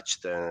been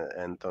touched,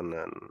 Anton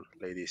and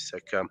ladies.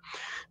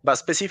 But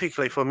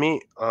specifically for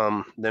me,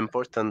 the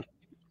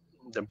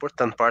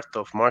important part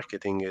of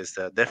marketing is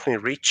definitely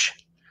reach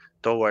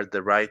toward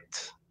the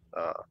right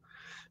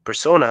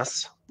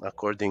personas,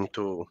 according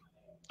to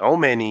how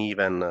many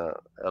even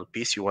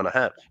LPs you want to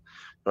have.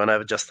 You want to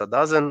have just a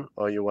dozen,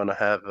 or you want to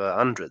have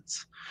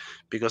hundreds?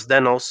 Because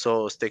then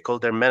also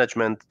stakeholder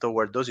management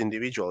toward those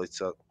individuals,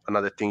 it's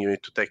another thing you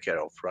need to take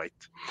care of, right?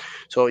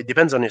 So it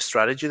depends on your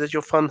strategy that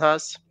your fund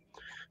has,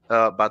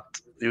 but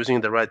using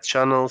the right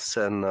channels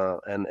and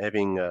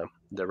having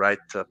the right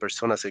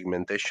persona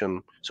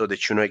segmentation so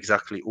that you know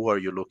exactly who are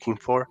you looking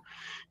for,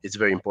 it's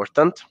very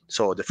important.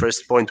 So the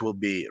first point will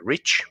be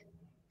reach.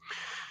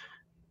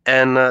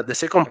 And the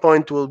second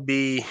point will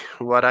be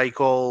what I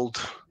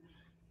called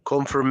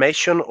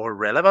confirmation or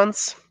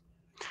relevance,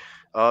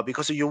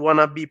 because you want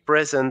to be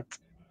present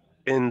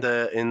in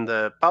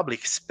the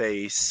public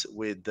space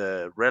with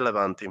the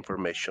relevant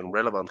information,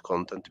 relevant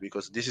content,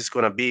 because this is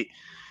going to be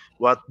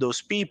what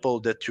those people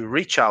that you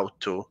reach out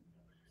to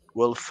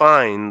will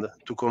find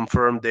to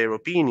confirm their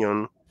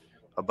opinion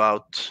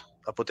about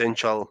a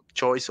potential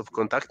choice of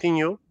contacting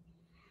you,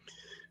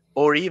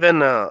 or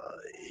even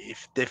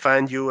if they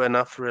find you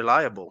enough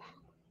reliable,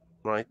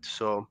 right?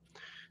 So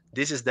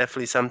this is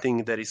definitely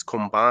something that is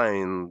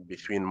combined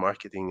between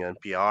marketing and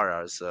PR,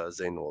 as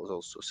Zain was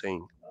also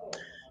saying.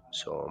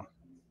 So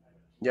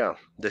yeah,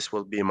 this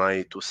will be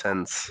my 2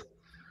 cents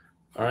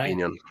All right.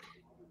 opinion.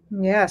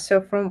 Yeah.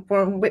 So from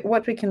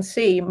what we can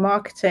see,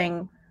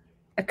 marketing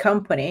a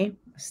company,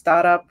 a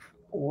startup,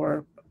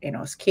 or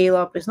scale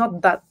up is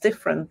not that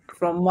different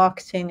from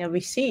marketing a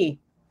VC.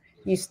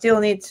 You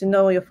still need to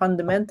know your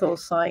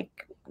fundamentals,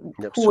 like who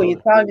are you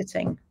Absolutely.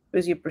 targeting,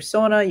 who's your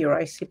persona, your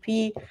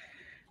ICP,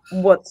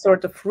 what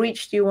sort of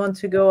reach do you want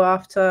to go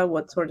after,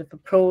 what sort of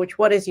approach,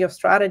 what is your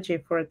strategy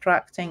for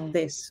attracting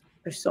these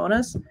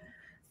personas,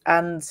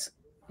 and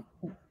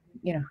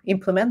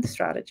implement the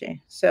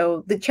strategy.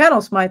 So the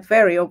channels might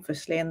vary,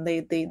 obviously, and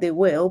they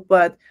will,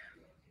 but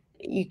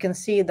you can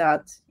see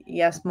that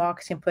yes,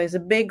 marketing plays a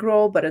big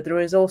role, but there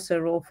is also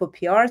a role for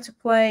PR to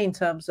play in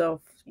terms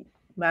of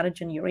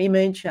managing your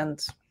image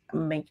and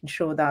making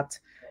sure that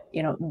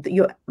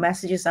your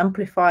message is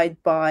amplified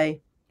by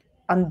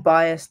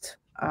unbiased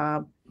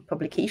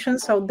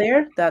publications out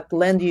there that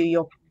lend you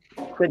your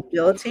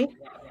credibility,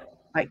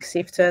 like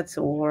Sifted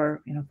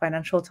or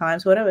Financial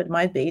Times, whatever it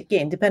might be.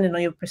 Again, depending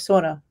on your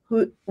persona,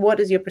 what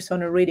is your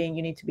persona reading?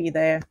 You need to be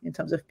there in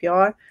terms of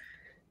PR.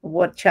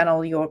 What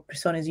channel your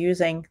persona is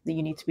using, that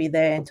you need to be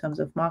there in terms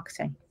of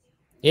marketing.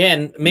 Yeah,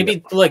 and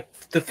maybe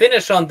to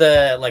finish on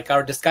the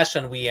our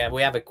discussion, we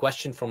have a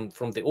question from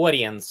the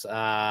audience,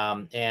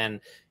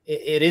 and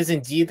it is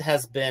indeed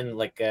has been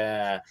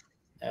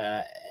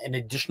an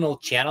additional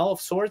channel of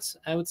sorts,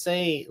 I would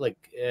say,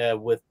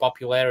 with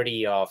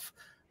popularity of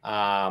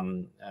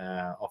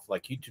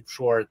YouTube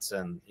Shorts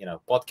and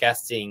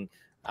podcasting.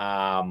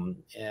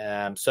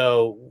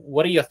 So,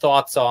 what are your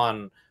thoughts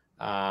on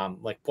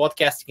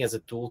podcasting as a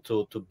tool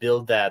to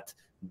build that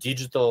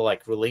digital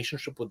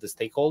relationship with the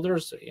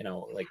stakeholders?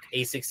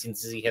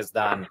 A16Z has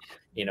done,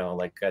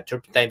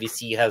 Turpentine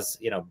VC has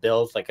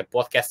built a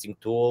podcasting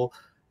tool.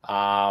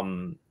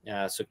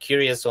 So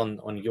curious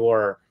on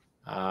your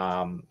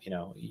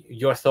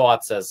your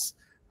thoughts, as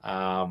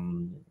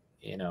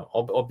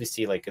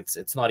obviously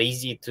it's not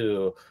easy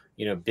to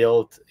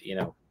build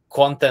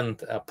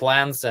content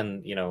plans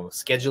and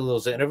schedule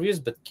those interviews,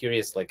 but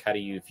curious how do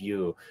you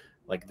view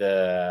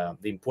the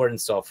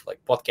importance of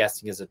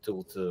podcasting as a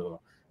tool to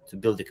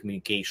build the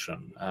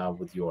communication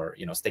with your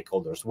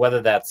stakeholders,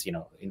 whether that's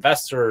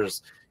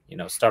investors,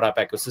 startup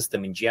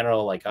ecosystem in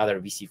general, like other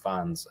VC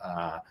funds.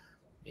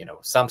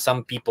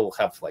 Some people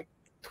have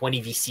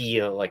 20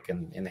 VC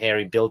and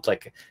Harry built a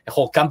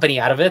whole company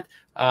out of it.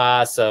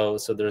 So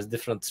there's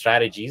different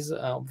strategies,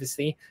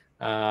 obviously,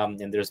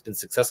 and there's been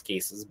success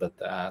cases, but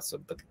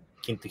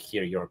keen to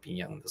hear your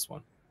opinion on this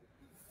one.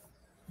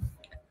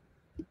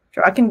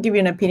 Sure, I can give you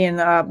an opinion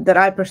that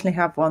I personally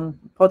have on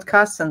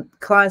podcasts, and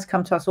clients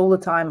come to us all the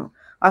time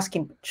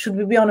asking, should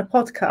we be on a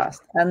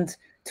podcast? And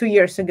 2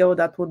 years ago,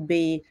 that would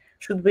be,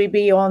 should we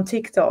be on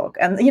TikTok?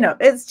 And,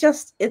 it's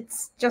just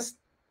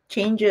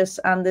changes,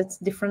 and it's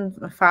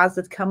different fads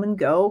that come and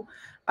go.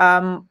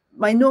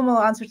 My normal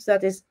answer to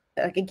that is,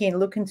 again,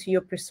 look into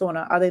your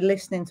persona. Are they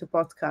listening to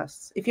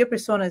podcasts? If your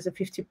persona is a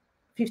 50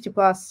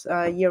 plus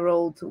year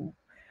old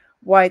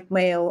white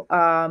male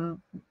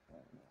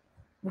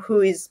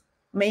who is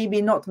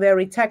maybe not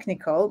very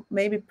technical,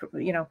 maybe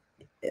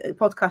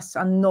podcasts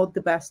are not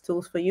the best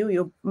tools for you.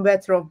 You're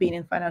better off being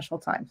in Financial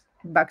Times.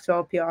 Back to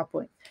our PR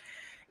point.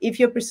 If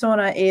your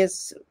persona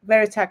is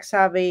very tech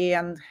savvy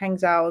and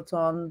hangs out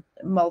on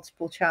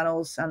multiple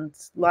channels and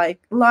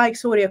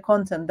likes audio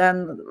content,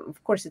 then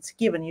of course it's a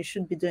given. You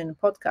should be doing a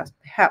podcast,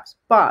 perhaps.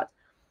 But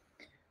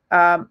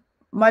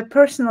my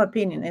personal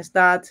opinion is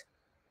that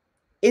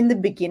in the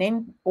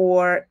beginning,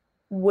 or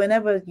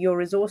whenever your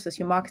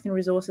marketing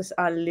resources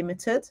are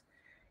limited,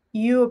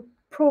 you're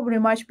probably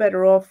much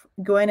better off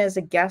going as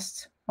a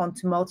guest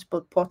onto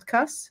multiple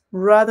podcasts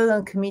rather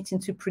than committing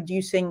to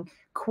producing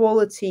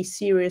quality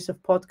series of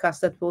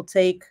podcasts that will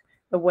take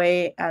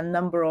away a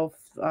number of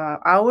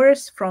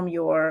hours from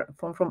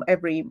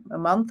every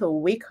month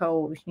or week,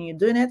 how you're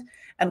doing it,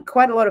 and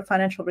quite a lot of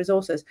financial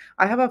resources.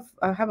 I have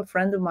a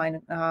friend of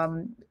mine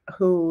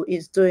who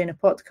is doing a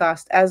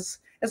podcast as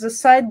a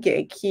side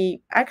gig.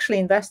 He actually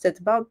invested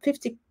about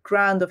 50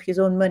 grand of his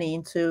own money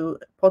into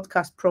a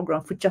podcast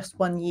program for just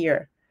 1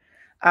 year.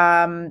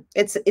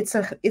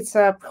 It's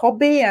a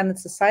hobby, and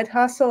it's a side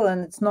hustle,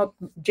 and it's not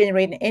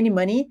generating any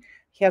money.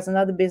 He has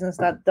another business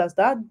that does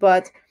that,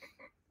 but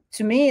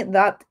to me,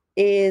 that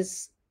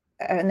is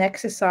an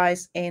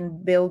exercise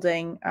in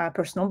building a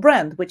personal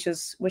brand, which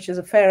is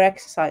a fair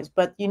exercise.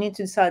 But you need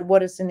to decide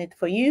what is in it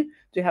for you.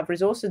 Do you have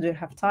resources? Do you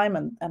have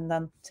time? And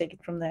then take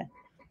it from there.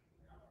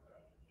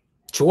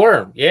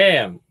 Sure.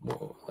 Yeah.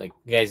 Like,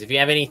 guys, if you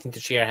have anything to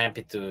share,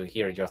 happy to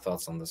hear your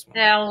thoughts on this one.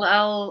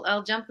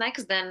 I'll jump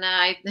next. Then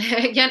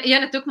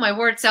Jana took my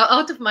words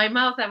out of my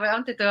mouth. I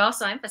wanted to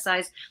also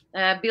emphasize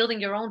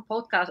building your own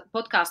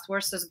podcast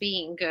versus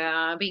being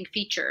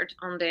featured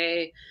on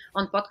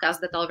podcasts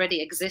that already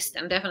exist.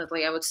 And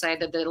definitely, I would say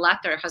that the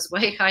latter has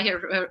way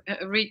higher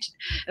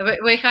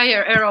way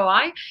higher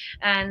ROI,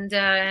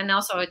 and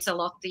also it's a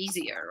lot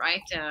easier,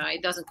 right?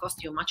 It doesn't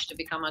cost you much to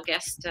become a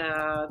guest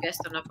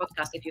on a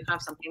podcast if you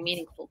have something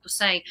meaningful to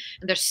say.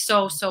 And there's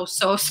so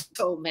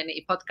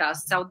many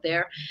podcasts out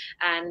there,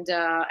 and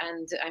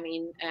I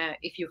mean,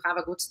 if you have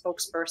a good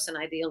spokesperson,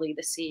 ideally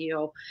the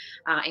CEO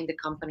in the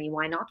company,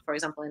 why not? For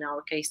example, in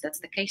our case, that's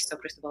the case. So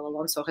Cristobal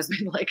Alonso has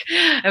been like,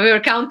 we were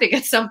counting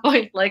at some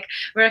point, like,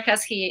 where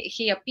has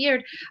he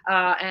appeared?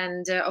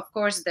 And of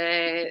course,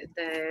 the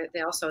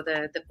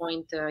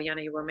point,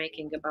 Jana, you were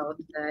making about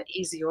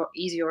is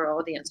your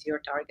audience you're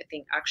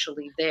targeting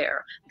actually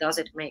there? Does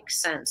it make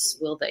sense?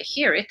 Will they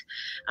hear it?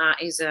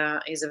 Is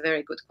a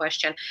very good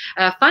question.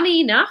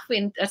 Funny enough,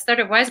 in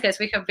Startup Wise Guys,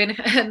 we have been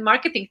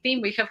marketing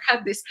team. We have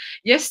had this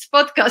yes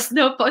podcast,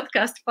 no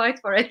podcast fight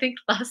for I think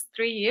last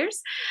 3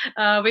 years,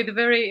 with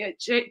very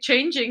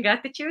changing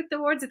attitude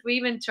towards it. We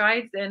even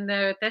tried and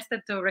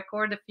tested to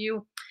record a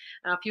few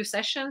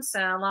sessions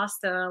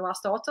last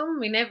autumn.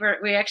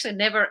 We actually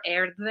never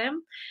aired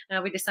them.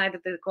 We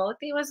decided that the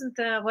quality wasn't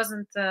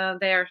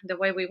there the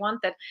way we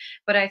wanted.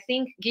 But I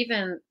think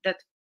given that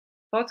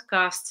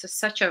podcasts is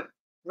such a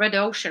red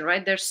ocean,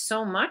 right? There's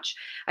so much.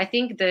 I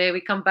think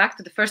we come back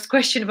to the first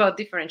question about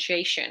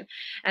differentiation.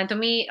 And to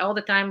me, all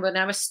the time when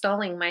I was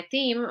stalling my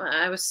team,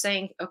 I was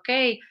saying,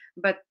 okay,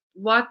 but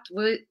what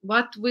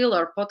will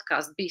our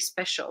podcast be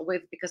special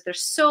with? Because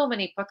there's so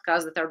many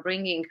podcasts that are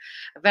bringing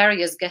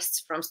various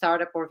guests from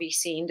startup or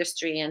VC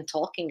industry and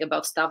talking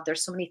about stuff.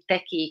 There's so many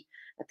techie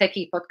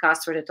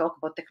podcasts where they talk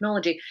about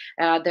technology.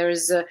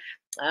 There's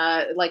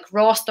like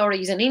raw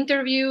stories and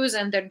interviews,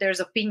 and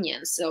there's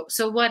opinions.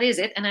 So what is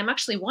it? And I'm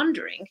actually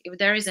wondering if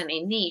there is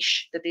any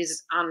niche that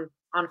is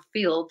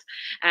unfilled.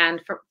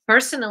 And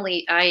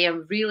personally, I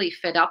am really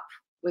fed up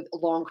with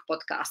long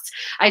podcasts.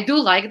 I do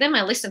like them.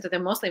 I listen to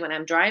them mostly when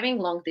I'm driving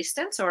long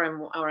distance or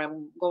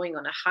I'm going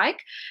on a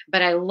hike.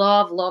 But I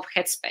love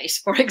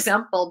Headspace, for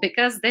example,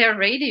 because their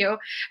radio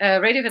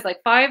has like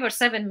 5 or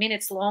 7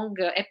 minutes long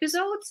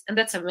episodes, and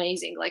that's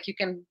amazing. Like, you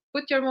can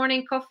put your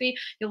morning coffee,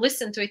 you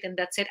listen to it, and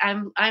that's it.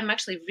 I'm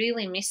actually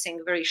really missing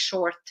very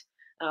short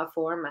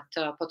format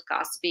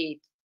podcasts, be it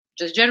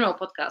just general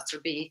podcasts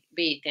or be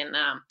it in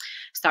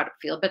startup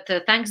field. But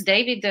thanks,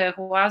 David,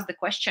 who asked the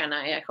question.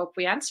 I hope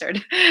we answered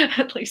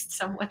at least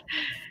somewhat.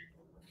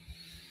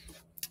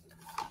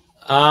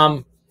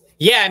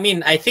 Yeah, I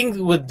mean, I think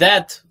with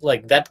that,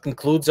 like, that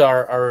concludes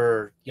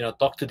our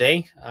talk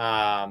today.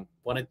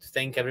 Wanted to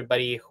thank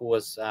everybody who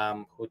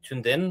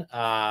tuned in,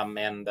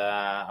 and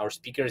our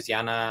speakers,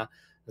 Jana,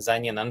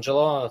 Zani, and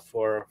Angelo,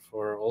 for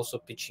also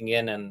pitching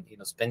in and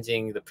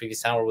spending the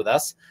previous hour with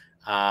us.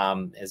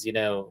 As you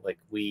know, like,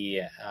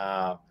 we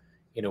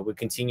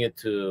continue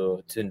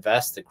to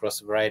invest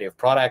across a variety of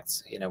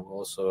products. We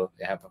also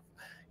have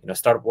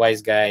Startup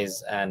Wise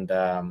Guys and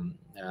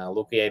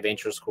Local AI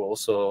Ventures, who are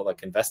also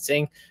like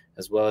investing,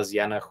 as well as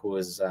Jana, who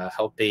is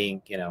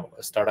helping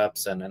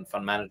startups and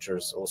fund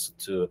managers also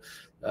to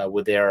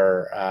with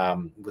their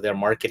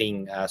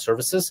marketing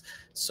services.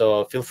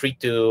 So feel free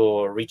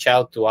to reach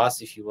out to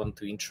us if you want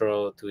to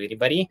intro to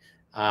anybody.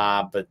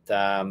 But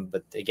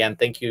again,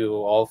 thank you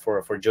all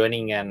for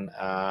joining, and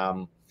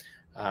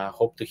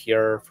hope to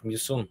hear from you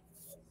soon.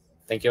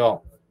 Thank you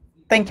all.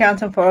 Thank you,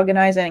 Anton, for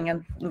organizing,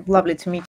 and lovely to meet